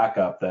competent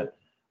backup that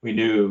we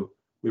knew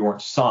we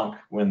weren't sunk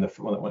when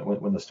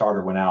the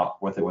starter went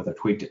out with a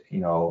tweaked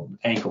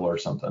ankle or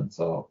something.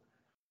 So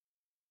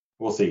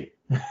we'll see.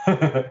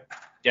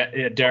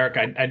 Yeah, Derek.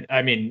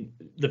 I mean,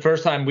 the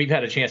first time we've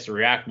had a chance to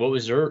react, what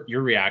was your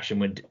reaction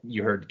when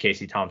you heard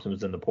Casey Thompson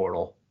was in the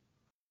portal?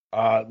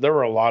 There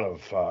were a lot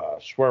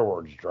of swear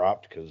words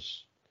dropped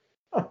because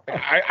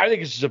I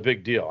think this is a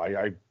big deal.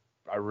 I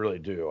really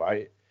do.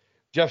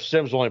 Jeff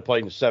Sims only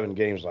played in 7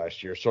 games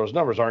last year, so his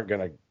numbers aren't going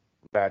to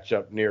match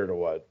up near to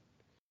what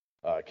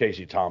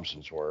Casey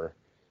Thompson's were.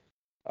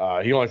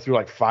 He only threw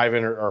like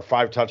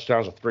 5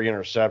 touchdowns with 3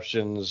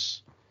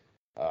 interceptions.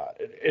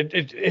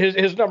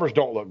 His numbers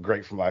don't look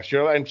great from last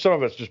year, and some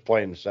of it's just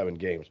playing 7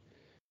 games.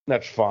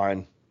 That's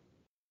fine.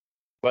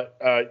 But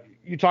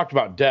you talked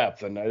about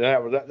depth, and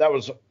that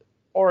was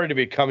already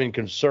becoming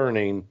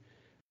concerning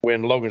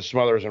when Logan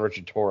Smothers and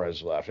Richard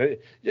Torres left.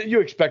 You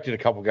expected a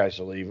couple guys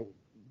to leave,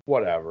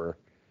 whatever.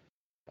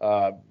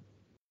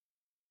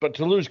 But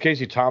to lose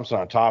Casey Thompson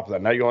on top of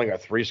that, now you only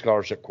got 3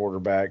 scholarship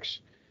quarterbacks,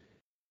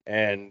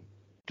 and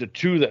the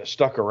 2 that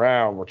stuck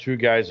around were 2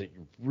 guys that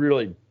you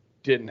really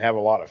didn't have a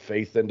lot of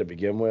faith in to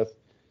begin with.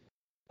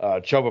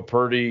 Chuba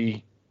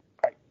Purdy,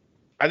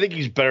 I think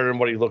he's better than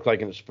what he looked like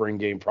in the spring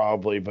game,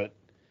 probably, but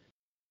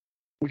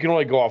we can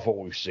only go off what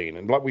we've seen.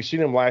 And we've seen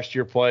him last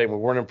year play, and we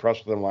weren't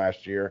impressed with him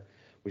last year.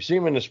 We see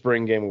him in the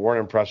spring game, we weren't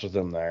impressed with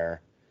him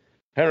there.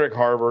 Henrik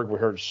Harburg, we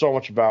heard so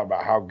much about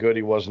how good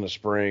he was in the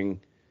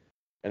spring,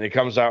 and he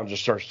comes out and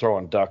just starts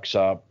throwing ducks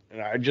up.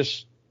 And I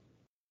just,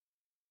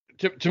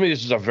 to me,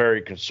 this is a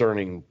very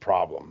concerning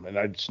problem, and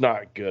it's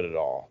not good at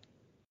all.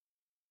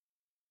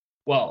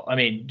 Well, I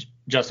mean,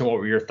 Justin, what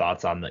were your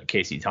thoughts on the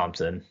Casey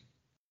Thompson?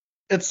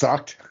 It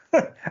sucked.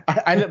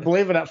 I didn't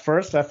believe it at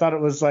first. I thought it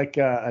was like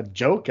a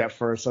joke at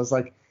first. I was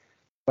like,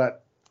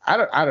 but I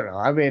don't know.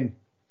 I mean,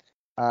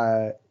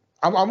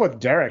 I'm with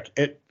Derek.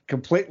 It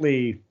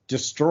completely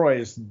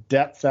destroys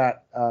depth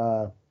at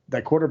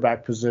that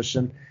quarterback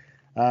position.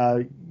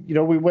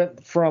 We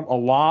went from a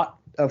lot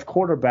of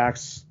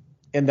quarterbacks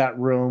in that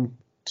room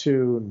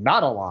to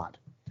not a lot.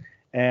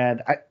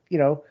 And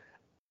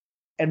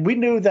and we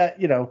knew that,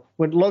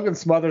 when Logan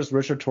Smothers,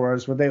 Richard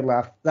Torres, when they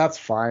left, that's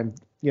fine,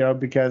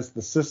 because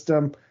the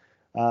system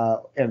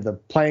and the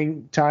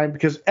playing time,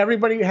 because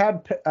everybody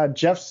had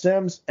Jeff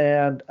Sims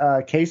and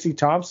Casey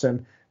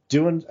Thompson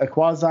doing a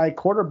quasi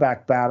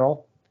quarterback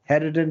battle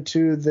headed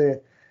into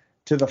the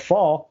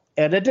fall.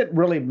 And it didn't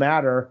really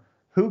matter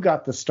who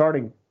got the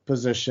starting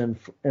position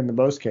in the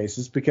most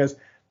cases, because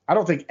I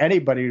don't think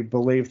anybody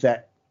believed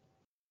that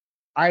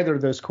either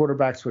of those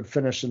quarterbacks would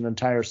finish an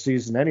entire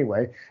season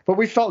anyway. But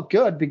we felt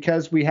good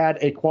because we had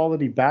a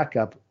quality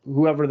backup,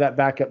 whoever that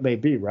backup may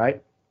be,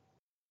 right?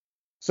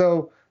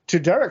 So to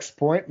Derek's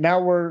point, now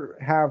we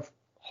have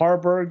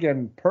Harburg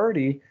and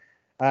Purdy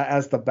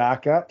as the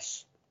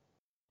backups.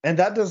 And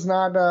that does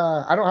not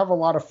I don't have a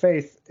lot of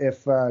faith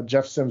if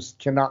Jeff Sims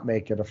cannot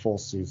make it a full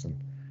season.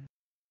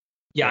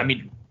 Yeah, I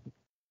mean,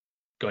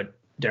 go ahead,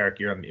 Derek,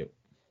 you're on mute.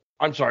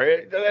 I'm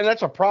sorry, and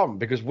that's a problem,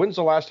 because when's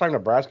the last time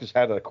Nebraska's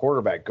had a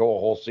quarterback go a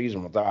whole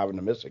season without having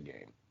to miss a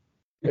game?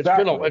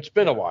 Exactly. It's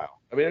been a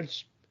while. I mean,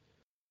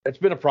 it's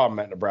been a problem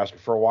at Nebraska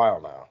for a while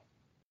now.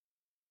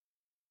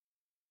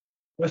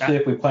 Especially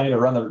if we plan to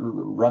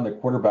run the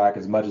quarterback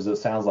as much as it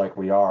sounds like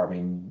we are. I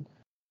mean,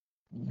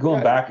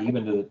 going back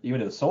even to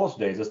the Solis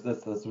days,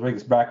 let's bring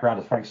this back around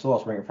to Frank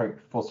Solis, bring Frank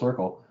full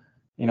circle.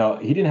 He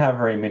didn't have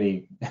very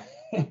many.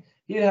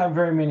 He didn't have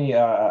very many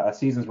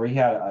seasons where he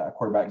had a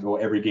quarterback go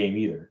every game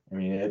either. I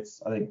mean,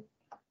 I think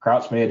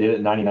Crouch may have did it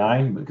in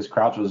 '99 because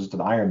Crouch was just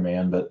an Iron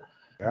Man, but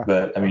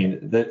I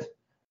mean that.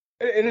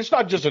 And it's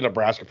not just a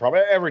Nebraska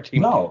problem. Every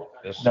team. No.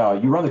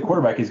 You run the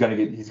quarterback, he's gonna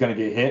get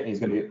hit, and he's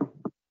gonna get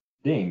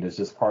dinged. It's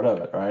just part of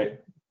it, right?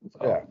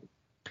 So. Yeah.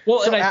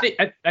 Well, so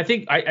and I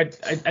think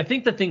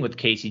the thing with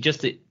Casey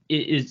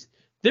is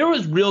there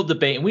was real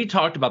debate, and we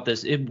talked about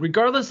this.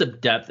 Regardless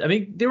of depth, I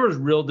mean, there was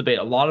real debate.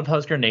 A lot of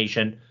Husker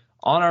Nation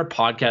on our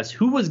podcast,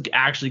 who was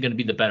actually going to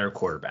be the better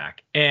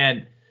quarterback.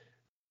 And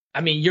I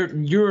mean,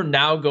 you're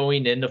now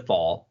going into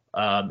fall,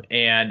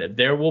 and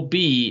there will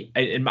be,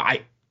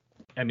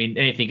 I mean,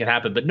 anything can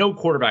happen, but no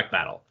quarterback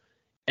battle.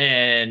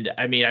 And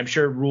I mean, I'm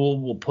sure Rule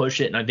will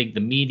push it, and I think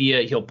the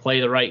media, he'll play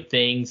the right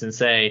things and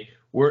say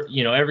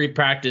every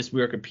practice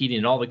we're competing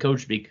in all the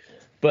coach speak.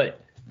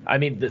 But I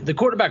mean, the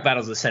quarterback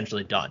battle is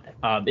essentially done.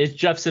 It's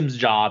Jeff Sims'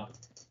 job,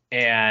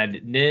 and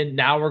then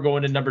now we're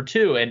going to number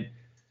 2, and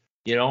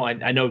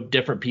I know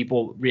different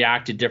people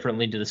reacted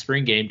differently to the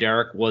spring game.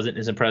 Derek wasn't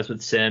as impressed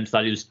with Sims,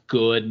 thought he was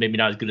good, maybe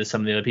not as good as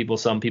some of the other people.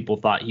 Some people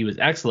thought he was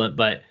excellent,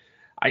 but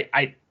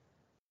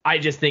I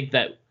just think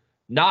that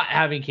not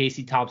having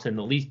Casey Thompson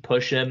at least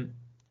push him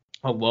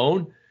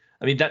alone,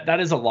 I mean, that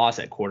is a loss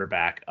at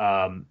quarterback.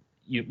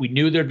 We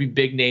knew there'd be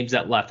big names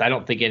that left. I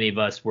don't think any of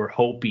us were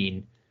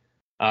hoping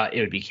it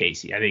would be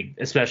Casey. I think,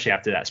 especially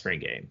after that spring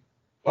game.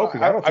 Okay,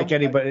 I don't think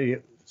anybody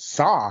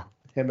saw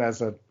him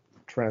as a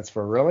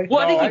transfer, really.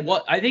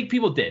 Well, I think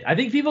people did. I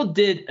think people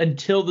did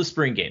until the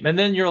spring game, and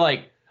then you're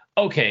like,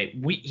 okay,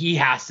 he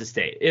has to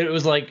stay. It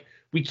was like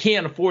we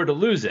can't afford to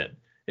lose him.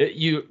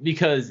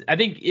 Because I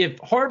think if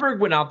Harburg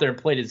went out there and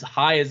played as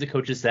high as the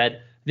coaches said,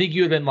 I think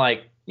you would have been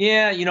like,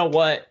 yeah, you know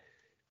what?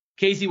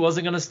 Casey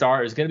wasn't going to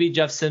start. It was going to be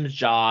Jeff Sims'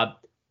 job.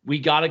 We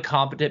got a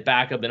competent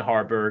backup in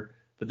Harburg.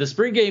 But the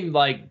spring game,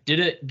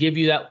 didn't give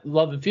you that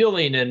love and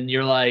feeling, and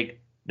you're like,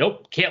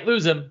 nope, can't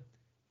lose him.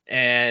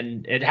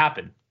 And it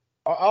happened.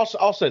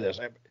 I'll say this.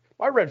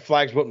 My red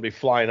flags wouldn't be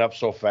flying up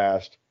so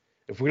fast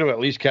if we would have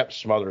at least kept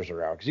Smothers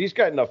around, because he's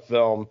got enough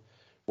film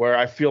where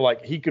I feel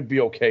like he could be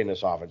okay in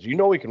this offense. He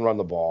can run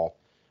the ball.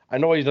 I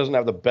know he doesn't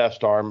have the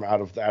best arm out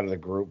of the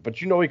group, but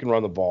he can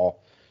run the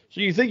ball.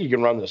 So you think he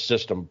can run the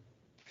system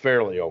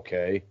fairly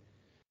okay.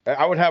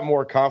 I would have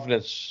more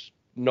confidence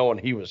knowing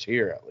he was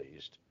here at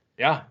least.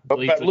 Yeah. But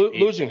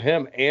losing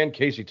him and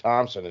Casey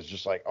Thompson is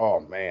just like,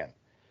 oh, man.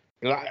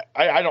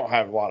 I don't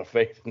have a lot of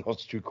faith in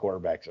those two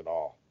quarterbacks at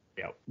all.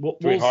 Yeah.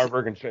 Between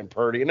Harburg and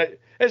Purdy. And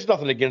it's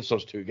nothing against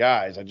those two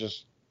guys.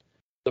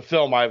 The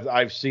film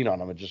I've seen on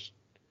them,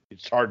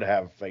 it's hard to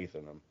have faith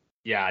in them.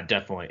 Yeah,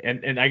 definitely.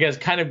 And I guess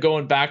kind of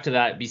going back to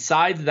that,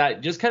 besides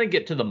that, just kind of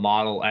get to the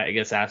model, I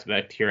guess,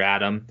 aspect here,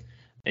 Adam,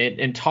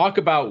 and talk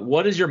about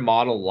what is your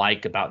model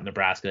like about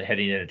Nebraska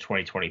heading into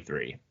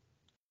 2023?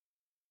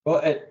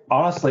 Well,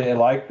 honestly, I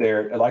like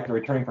the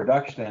returning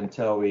production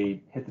until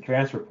we hit the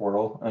transfer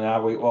portal, and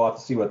now we'll have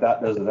to see what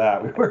that does to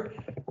that. As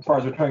far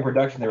as returning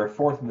production, they were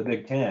fourth in the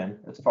Big Ten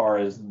as far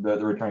as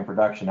the returning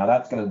production. Now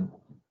that's going to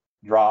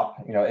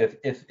drop. You know,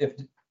 if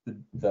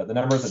the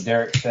numbers that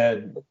Derek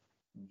said,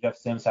 Jeff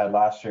Sims had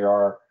last year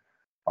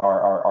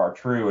are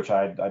true, which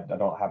I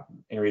don't have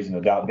any reason to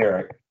doubt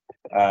Derek,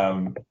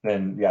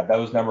 then yeah,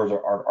 those numbers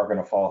are going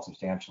to fall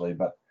substantially.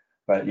 But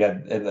yeah,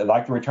 I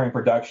like the returning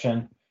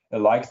production. It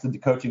likes the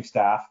coaching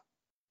staff.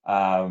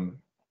 The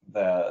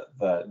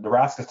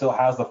Nebraska still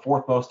has the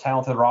fourth most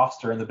talented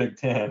roster in the Big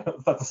Ten.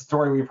 That's a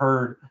story we've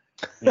heard,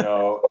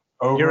 over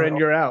year in,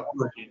 year out.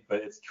 But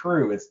it's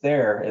true. It's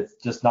there. It's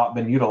just not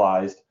been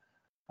utilized.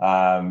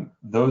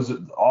 Those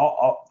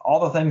all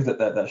the things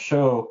that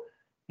show,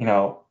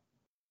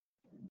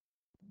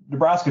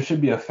 Nebraska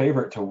should be a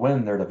favorite to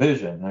win their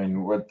division. I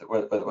mean, with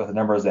the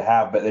numbers they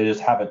have, but they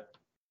just haven't.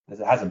 It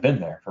hasn't been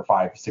there for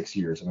 5-6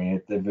 years. I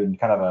mean, they've been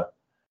kind of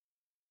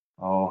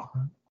I don't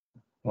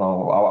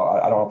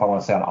know if I want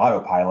to say on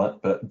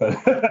autopilot, but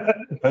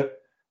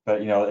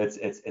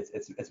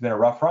it's been a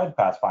rough ride the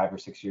past 5 or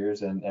 6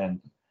 years, and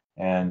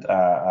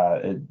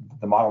the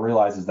model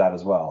realizes that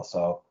as well.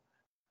 So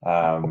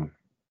go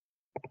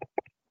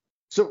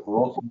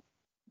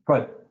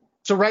ahead.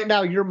 So right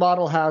now your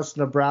model has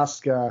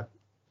Nebraska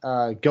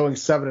going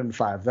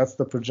 7-5. That's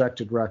the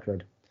projected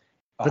record.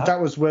 But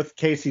that was with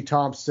Casey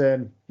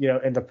Thompson,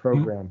 in the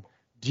program. Mm-hmm.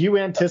 Do you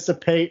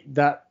anticipate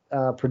that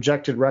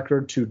projected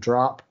record to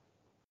drop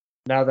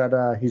now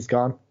that he's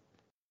gone?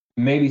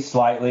 Maybe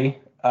slightly.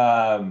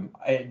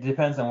 It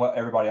depends on what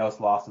everybody else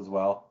lost as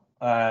well.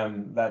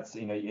 That's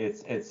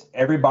it's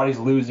everybody's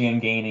losing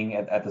and gaining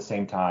at the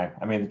same time.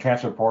 I mean, the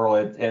transfer portal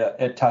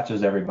it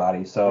touches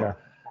everybody. So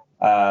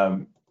yeah.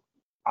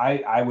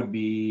 I would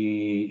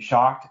be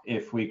shocked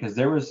because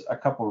there was a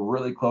couple of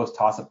really close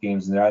toss-up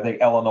games in there. I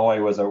think Illinois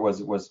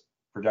was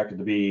projected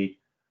to be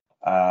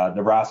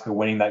Nebraska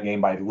winning that game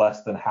by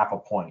less than half a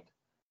point.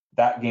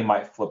 That game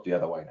might flip the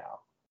other way now.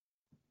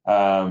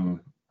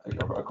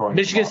 According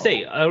Michigan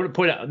State, I would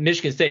point out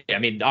Michigan State. I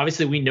mean,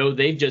 obviously we know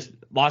they've just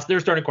lost their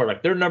starting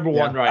quarterback, their number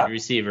one wide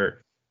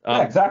receiver.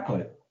 Yeah,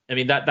 exactly. I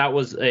mean that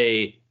was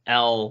a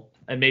L,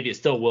 and maybe it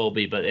still will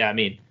be, but yeah, I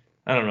mean,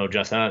 I don't know,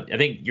 Justin. I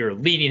think you're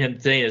leading him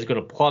saying it's going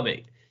to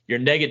plummet. Your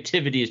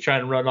negativity is trying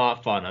to run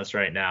off on us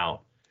right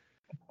now.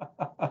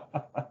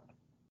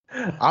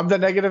 I'm the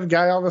negative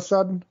guy all of a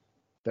sudden?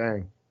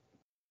 Dang.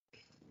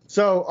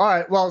 So, all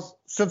right, well,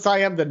 since I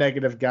am the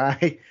negative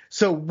guy,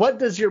 so what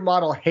does your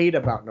model hate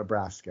about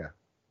Nebraska?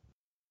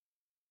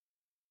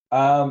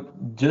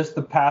 Just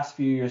the past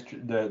few years,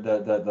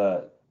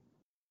 the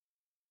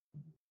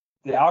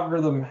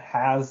algorithm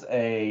has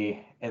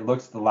it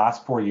looks at the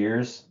last 4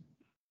 years,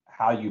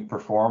 how you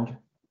performed.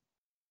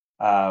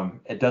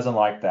 It doesn't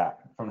like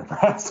that from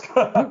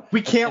Nebraska.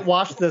 We can't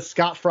wash the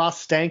Scott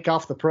Frost stank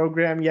off the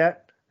program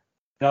yet?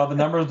 No, the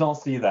numbers don't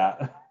see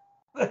that.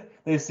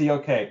 They see,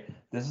 okay,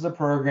 this is a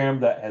program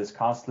that has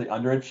constantly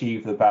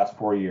underachieved for the past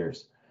 4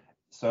 years.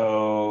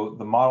 So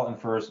the model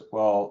infers,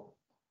 well,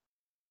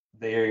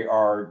 they're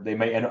on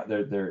track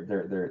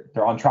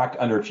to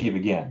underachieve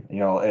again.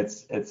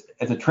 It's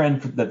a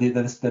trend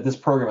that this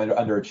program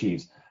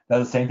underachieves.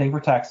 Does the same thing for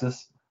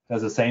Texas.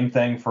 Does the same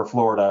thing for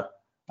Florida.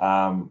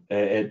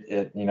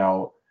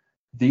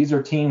 These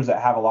are teams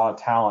that have a lot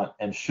of talent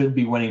and should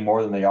be winning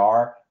more than they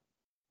are,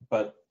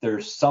 but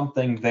there's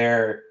something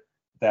there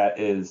that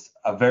is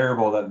a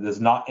variable that is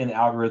not in the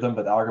algorithm,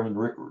 but the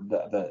algorithm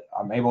that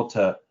I'm able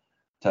to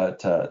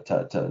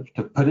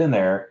put in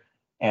there,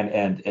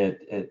 and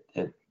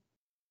it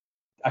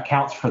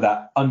accounts for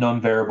that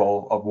unknown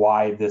variable of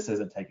why this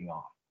isn't taking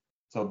off.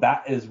 So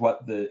that is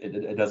what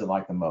it doesn't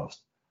like the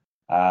most.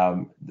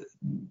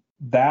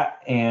 That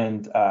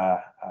and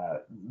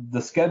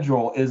the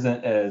schedule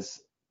isn't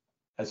as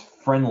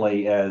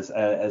friendly as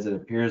it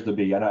appears to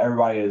be. I know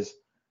everybody is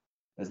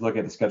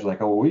looking at the schedule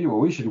like, oh,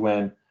 we should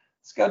win.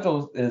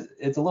 Schedule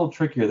it's a little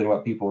trickier than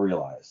what people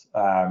realize.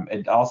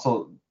 It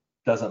also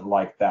doesn't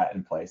like that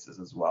in places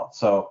as well.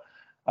 So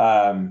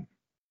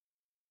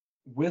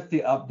with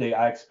the update,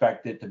 I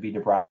expect it to be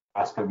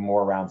Nebraska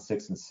more around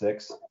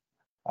 6-6.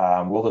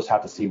 We'll just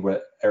have to see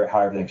how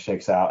everything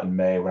shakes out in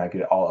May when I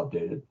get it all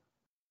updated.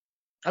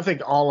 I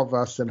think all of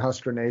us in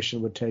Husker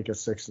Nation would take a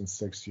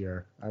 6-6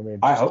 year. I mean,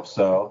 I hope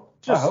so.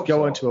 Just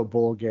going to a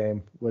bowl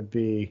game would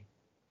be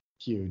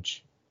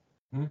huge.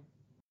 Mm-hmm.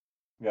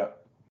 Yeah.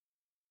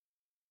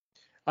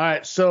 All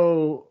right.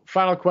 So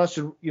final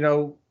question,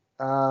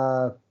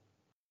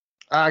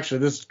 Actually,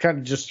 this is kind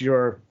of just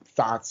your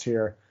thoughts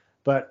here.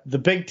 But the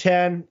Big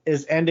Ten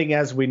is ending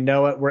as we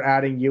know it. We're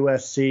adding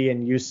USC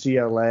and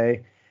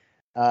UCLA.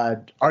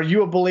 Are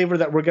you a believer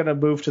that we're going to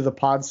move to the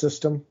pod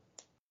system?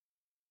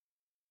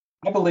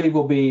 I believe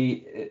will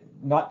be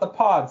not the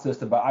pod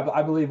system, but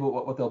I believe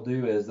what they'll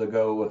do is they'll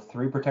go with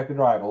 3 protected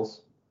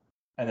rivals,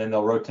 and then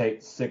they'll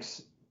rotate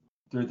 6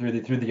 through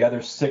the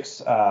other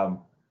 6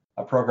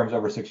 programs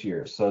over 6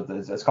 years. So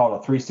it's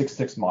called a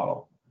 3-6-6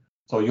 model.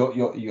 So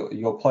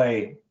you'll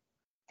play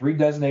 3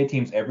 designated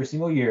teams every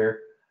single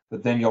year,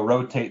 but then you'll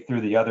rotate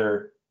through the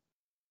other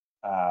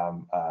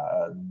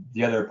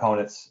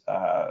opponents.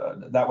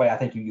 That way, I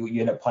think you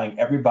end up playing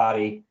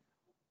everybody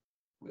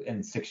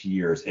in 6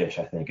 years ish.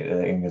 I think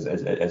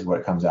is what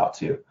it comes out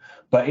to.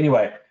 But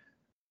anyway,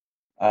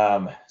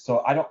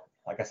 so I don't,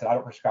 like I said, I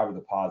don't prescribe to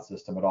the pod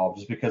system at all,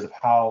 just because of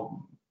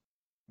how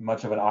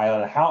much of an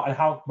island and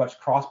how much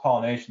cross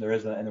pollination there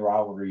is in the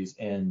rivalries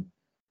in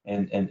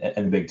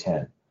the Big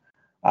Ten.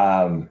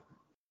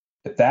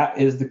 If that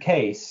is the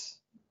case,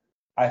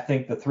 I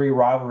think the 3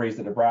 rivalries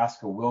that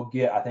Nebraska will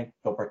get, I think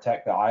they'll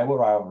protect the Iowa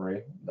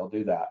rivalry. They'll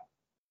do that.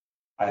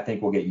 I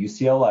think we'll get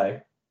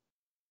UCLA,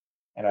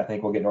 and I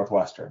think we'll get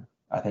Northwestern.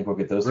 I think we'll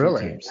get those 3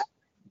 teams.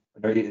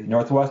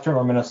 Northwestern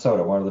or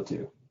Minnesota, one of the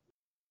 2.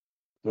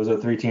 Those are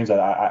the 3 teams that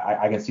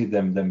I can see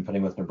them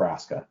putting with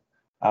Nebraska.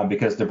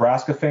 Because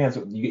Nebraska fans,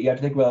 you have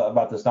to think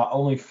about this not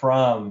only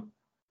from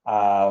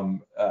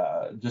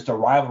just a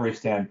rivalry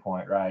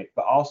standpoint, right,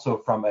 but also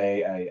from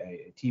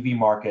a TV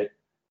market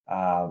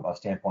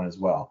standpoint as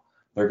well.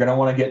 They're going to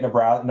want to get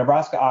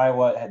Nebraska,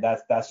 Iowa.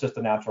 That's just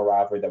a natural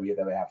rivalry that we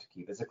have to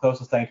keep. It's the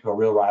closest thing to a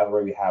real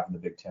rivalry we have in the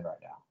Big Ten right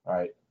now,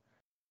 right?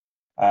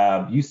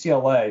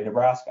 UCLA,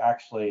 Nebraska,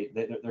 actually,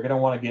 they're going to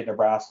want to get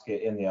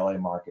Nebraska in the LA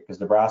market, because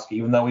Nebraska,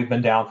 even though we've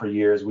been down for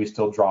years, we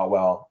still draw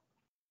well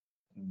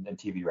in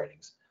TV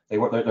ratings. They're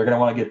going to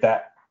want to get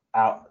that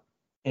out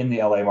in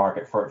the LA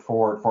market for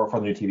the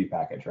new TV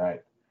package,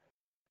 right?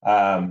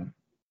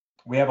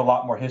 We have a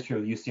lot more history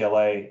with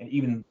UCLA, and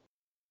even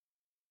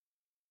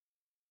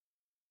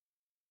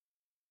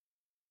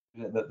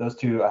those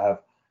 2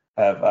 have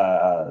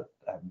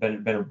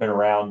been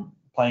around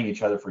playing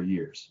each other for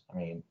years. I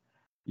mean,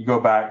 you go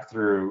back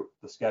through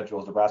the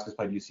schedules, Nebraska's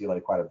played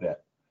UCLA quite a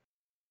bit.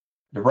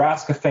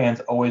 Nebraska fans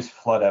always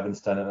flood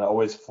Evanston and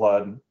always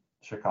flood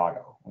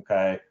Chicago,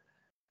 okay?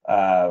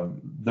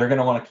 They're going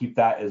to want to keep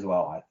that as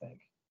well, I think.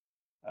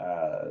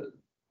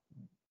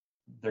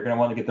 They're going to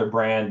want to get their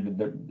brand,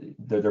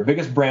 their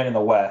biggest brand in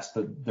the West.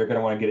 They're going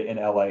to want to get it in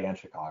LA and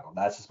Chicago.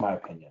 That's just my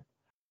opinion.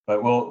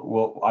 But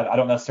I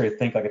don't necessarily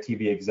think like a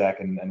TV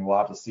exec, and we'll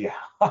have to see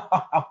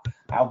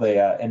how they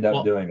end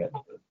up doing it.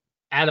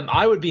 Adam,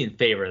 I would be in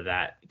favor of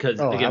that, because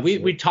again,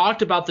 we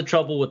talked about the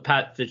trouble with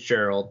Pat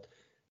Fitzgerald.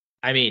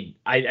 I mean,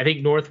 I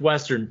think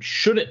Northwestern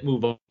shouldn't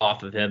move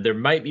off of him. There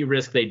might be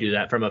risk they do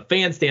that. From a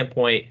fan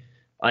standpoint,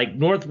 like,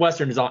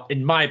 Northwestern is,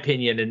 in my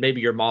opinion, and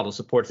maybe your model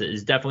supports it,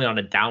 is definitely on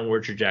a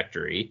downward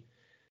trajectory.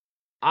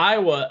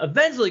 Iowa,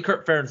 eventually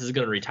Kurt Ferentz is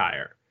going to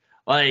retire.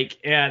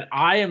 And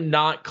I am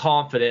not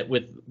confident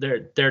with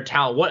their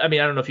talent. I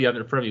don't know if you have it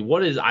in front of you.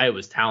 What is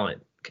Iowa's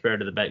talent compared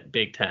to the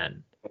Big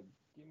Ten?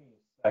 Give me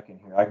a second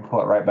here. I can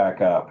pull it right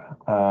back up.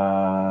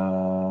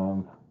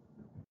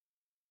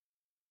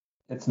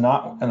 It's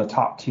not in the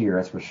top tier,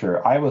 that's for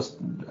sure. Iowa's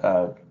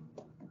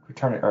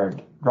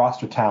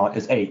roster talent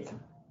is 8th.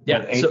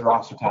 Yeah, 8th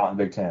roster talent in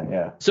Big Ten.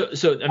 Yeah.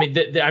 So I mean,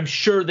 I'm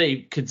sure they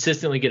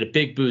consistently get a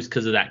big boost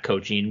because of that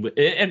coaching,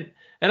 and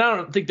I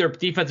don't think their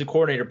defensive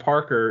coordinator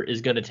Parker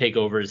is going to take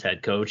over as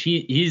head coach.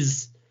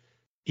 He's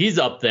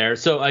up there.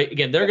 So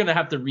again, they're going to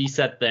have to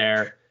reset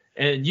there.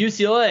 And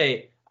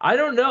UCLA, I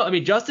don't know. I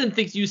mean, Justin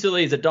thinks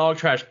UCLA is a dog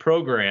trash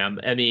program.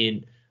 I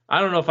mean, I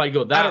don't know if I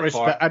go that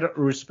far. I don't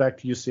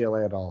respect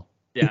UCLA at all.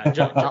 Yeah,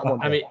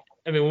 I mean,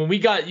 when we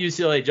got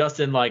UCLA,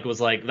 Justin was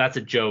like, that's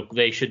a joke.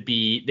 They shouldn't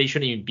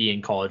even be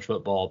in college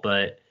football.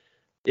 But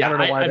yeah, I don't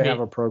know why they have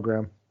a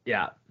program.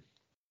 Yeah,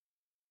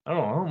 I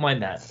don't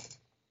mind that.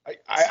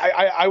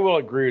 I will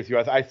agree with you.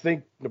 I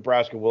think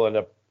Nebraska will end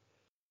up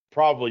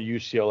probably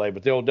UCLA,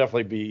 but they'll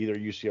definitely be either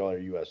UCLA or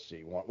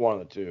USC, one of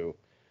the 2.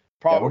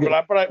 Probably,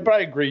 but I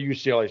agree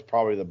UCLA is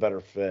probably the better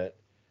fit.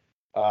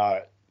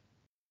 I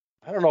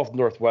don't know if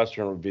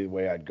Northwestern would be the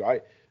way I'd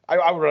go.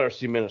 I would rather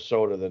see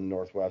Minnesota than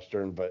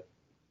Northwestern, but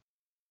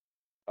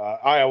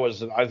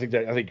Iowa's. I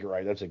think you're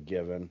right. That's a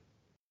given.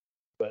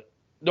 But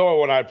no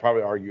one I'd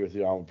probably argue with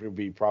you on would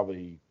be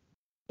probably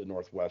the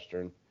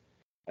Northwestern,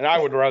 and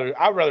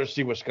I'd rather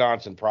see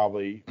Wisconsin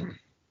probably,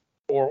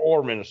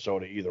 or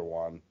Minnesota, either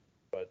one.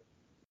 But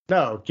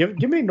no, give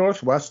me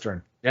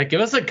Northwestern. Yeah,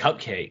 give us a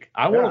cupcake.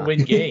 I want to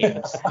win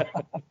games.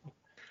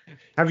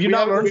 Have you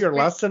not learned your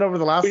lesson over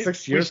the last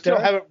 6 years?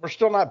 We're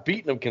still not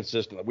beating them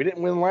consistently. We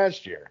didn't win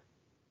last year.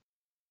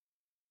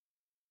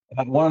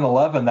 At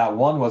 1-11, that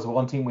one was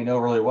one team we know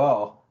really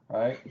well,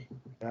 right?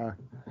 Yeah.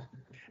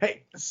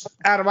 Hey,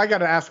 Adam, I got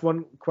to ask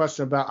one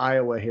question about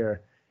Iowa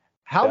here.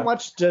 How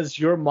much does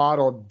your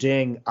model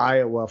ding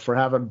Iowa for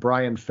having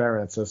Brian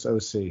Ferentz as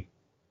OC?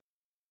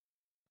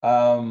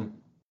 A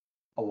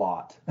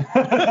lot.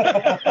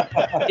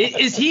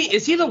 Is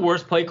he the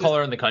worst play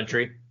caller in the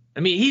country? I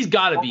mean, he's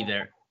got to be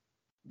there.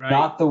 Right?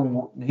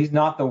 He's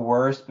not the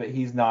worst, but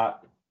he's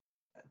not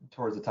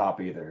towards the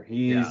top either.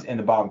 He's in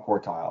the bottom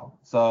quartile.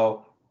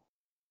 So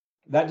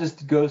that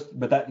goes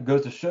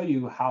to show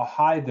you how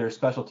high their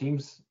special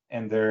teams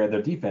and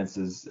their defense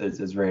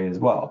is rated as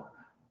well.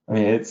 I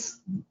mean, it's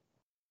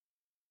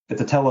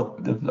a tale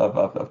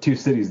of two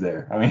cities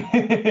there. I mean,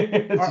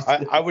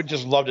 I would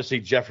just love to see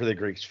Jeffrey the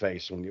Greek's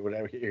face when you would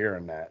ever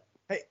hearing that.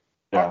 Hey,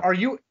 are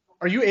you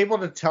able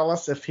to tell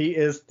us if he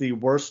is the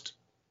worst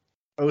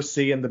OC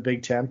in the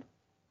Big Ten?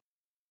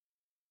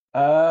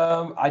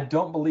 I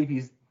don't believe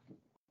he's.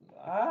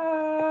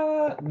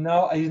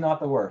 No, he's not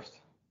the worst.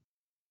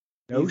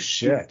 No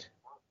shit.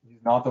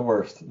 He's not the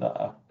worst.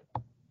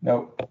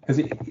 No,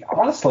 because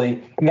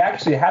honestly, he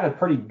actually had a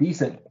pretty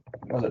decent.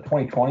 Was it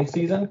 2020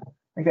 season? I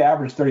think they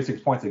averaged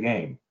 36 points a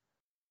game,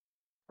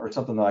 or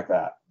something like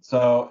that.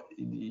 So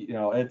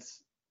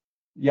it's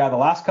the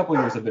last couple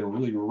of years have been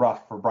really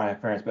rough for Brian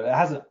Ferentz, but it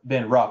hasn't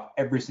been rough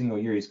every single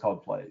year he's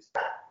called plays.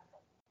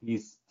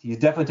 He's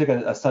definitely took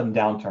a sudden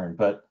downturn,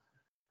 but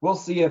we'll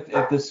see if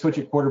this switch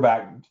at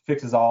quarterback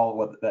fixes all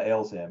what that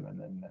ails him, and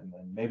then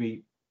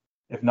maybe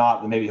if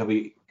not, then maybe he'll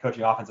be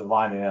coaching offensive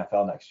line in the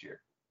NFL next year.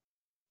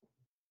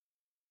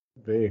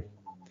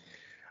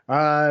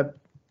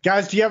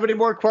 Guys, do you have any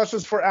more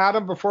questions for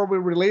Adam before we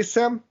release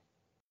him?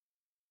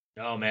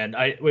 No, man.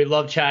 We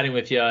love chatting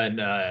with you, and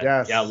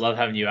yes. I love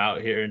having you out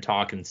here and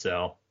talking.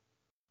 So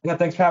yeah,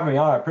 thanks for having me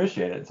on. I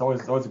appreciate it. It's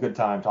always a good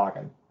time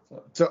talking.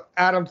 So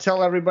Adam,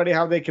 tell everybody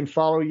how they can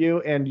follow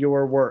you and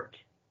your work.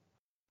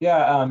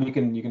 Yeah, you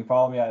can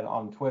follow me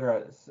on Twitter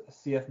at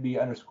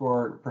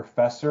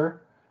CFB_professor.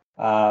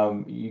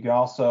 You can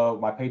also,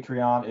 my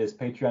Patreon is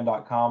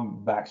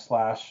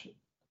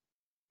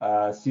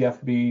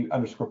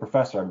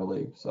patreon.com/CFB_professor, I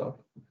believe. So.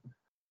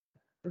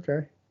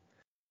 Okay.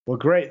 Well,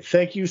 great.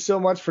 Thank you so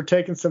much for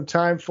taking some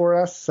time for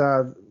us.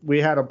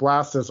 We had a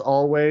blast as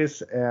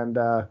always, and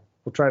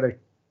we'll try to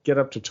get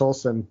up to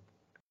Tulsa and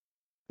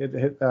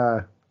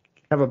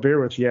have a beer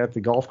with you at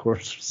the golf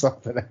course or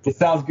something. That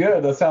sounds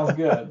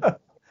good.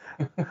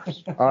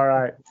 All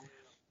right.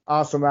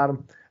 Awesome,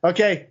 Adam.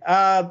 Okay.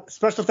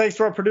 Special thanks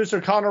to our producer,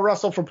 Connor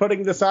Russell, for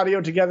putting this audio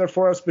together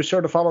for us. Be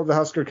sure to follow the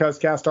Husker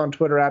Cuzcast on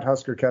Twitter at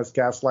Husker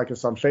Cuzcast. Like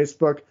us on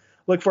Facebook.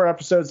 Look for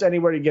episodes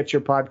anywhere you get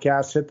your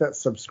podcasts. Hit that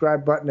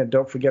subscribe button, and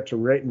don't forget to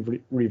rate and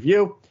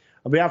review.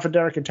 On behalf of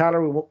Derek and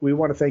Tyler, we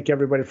want to thank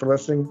everybody for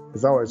listening.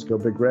 As always, go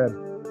Big Red.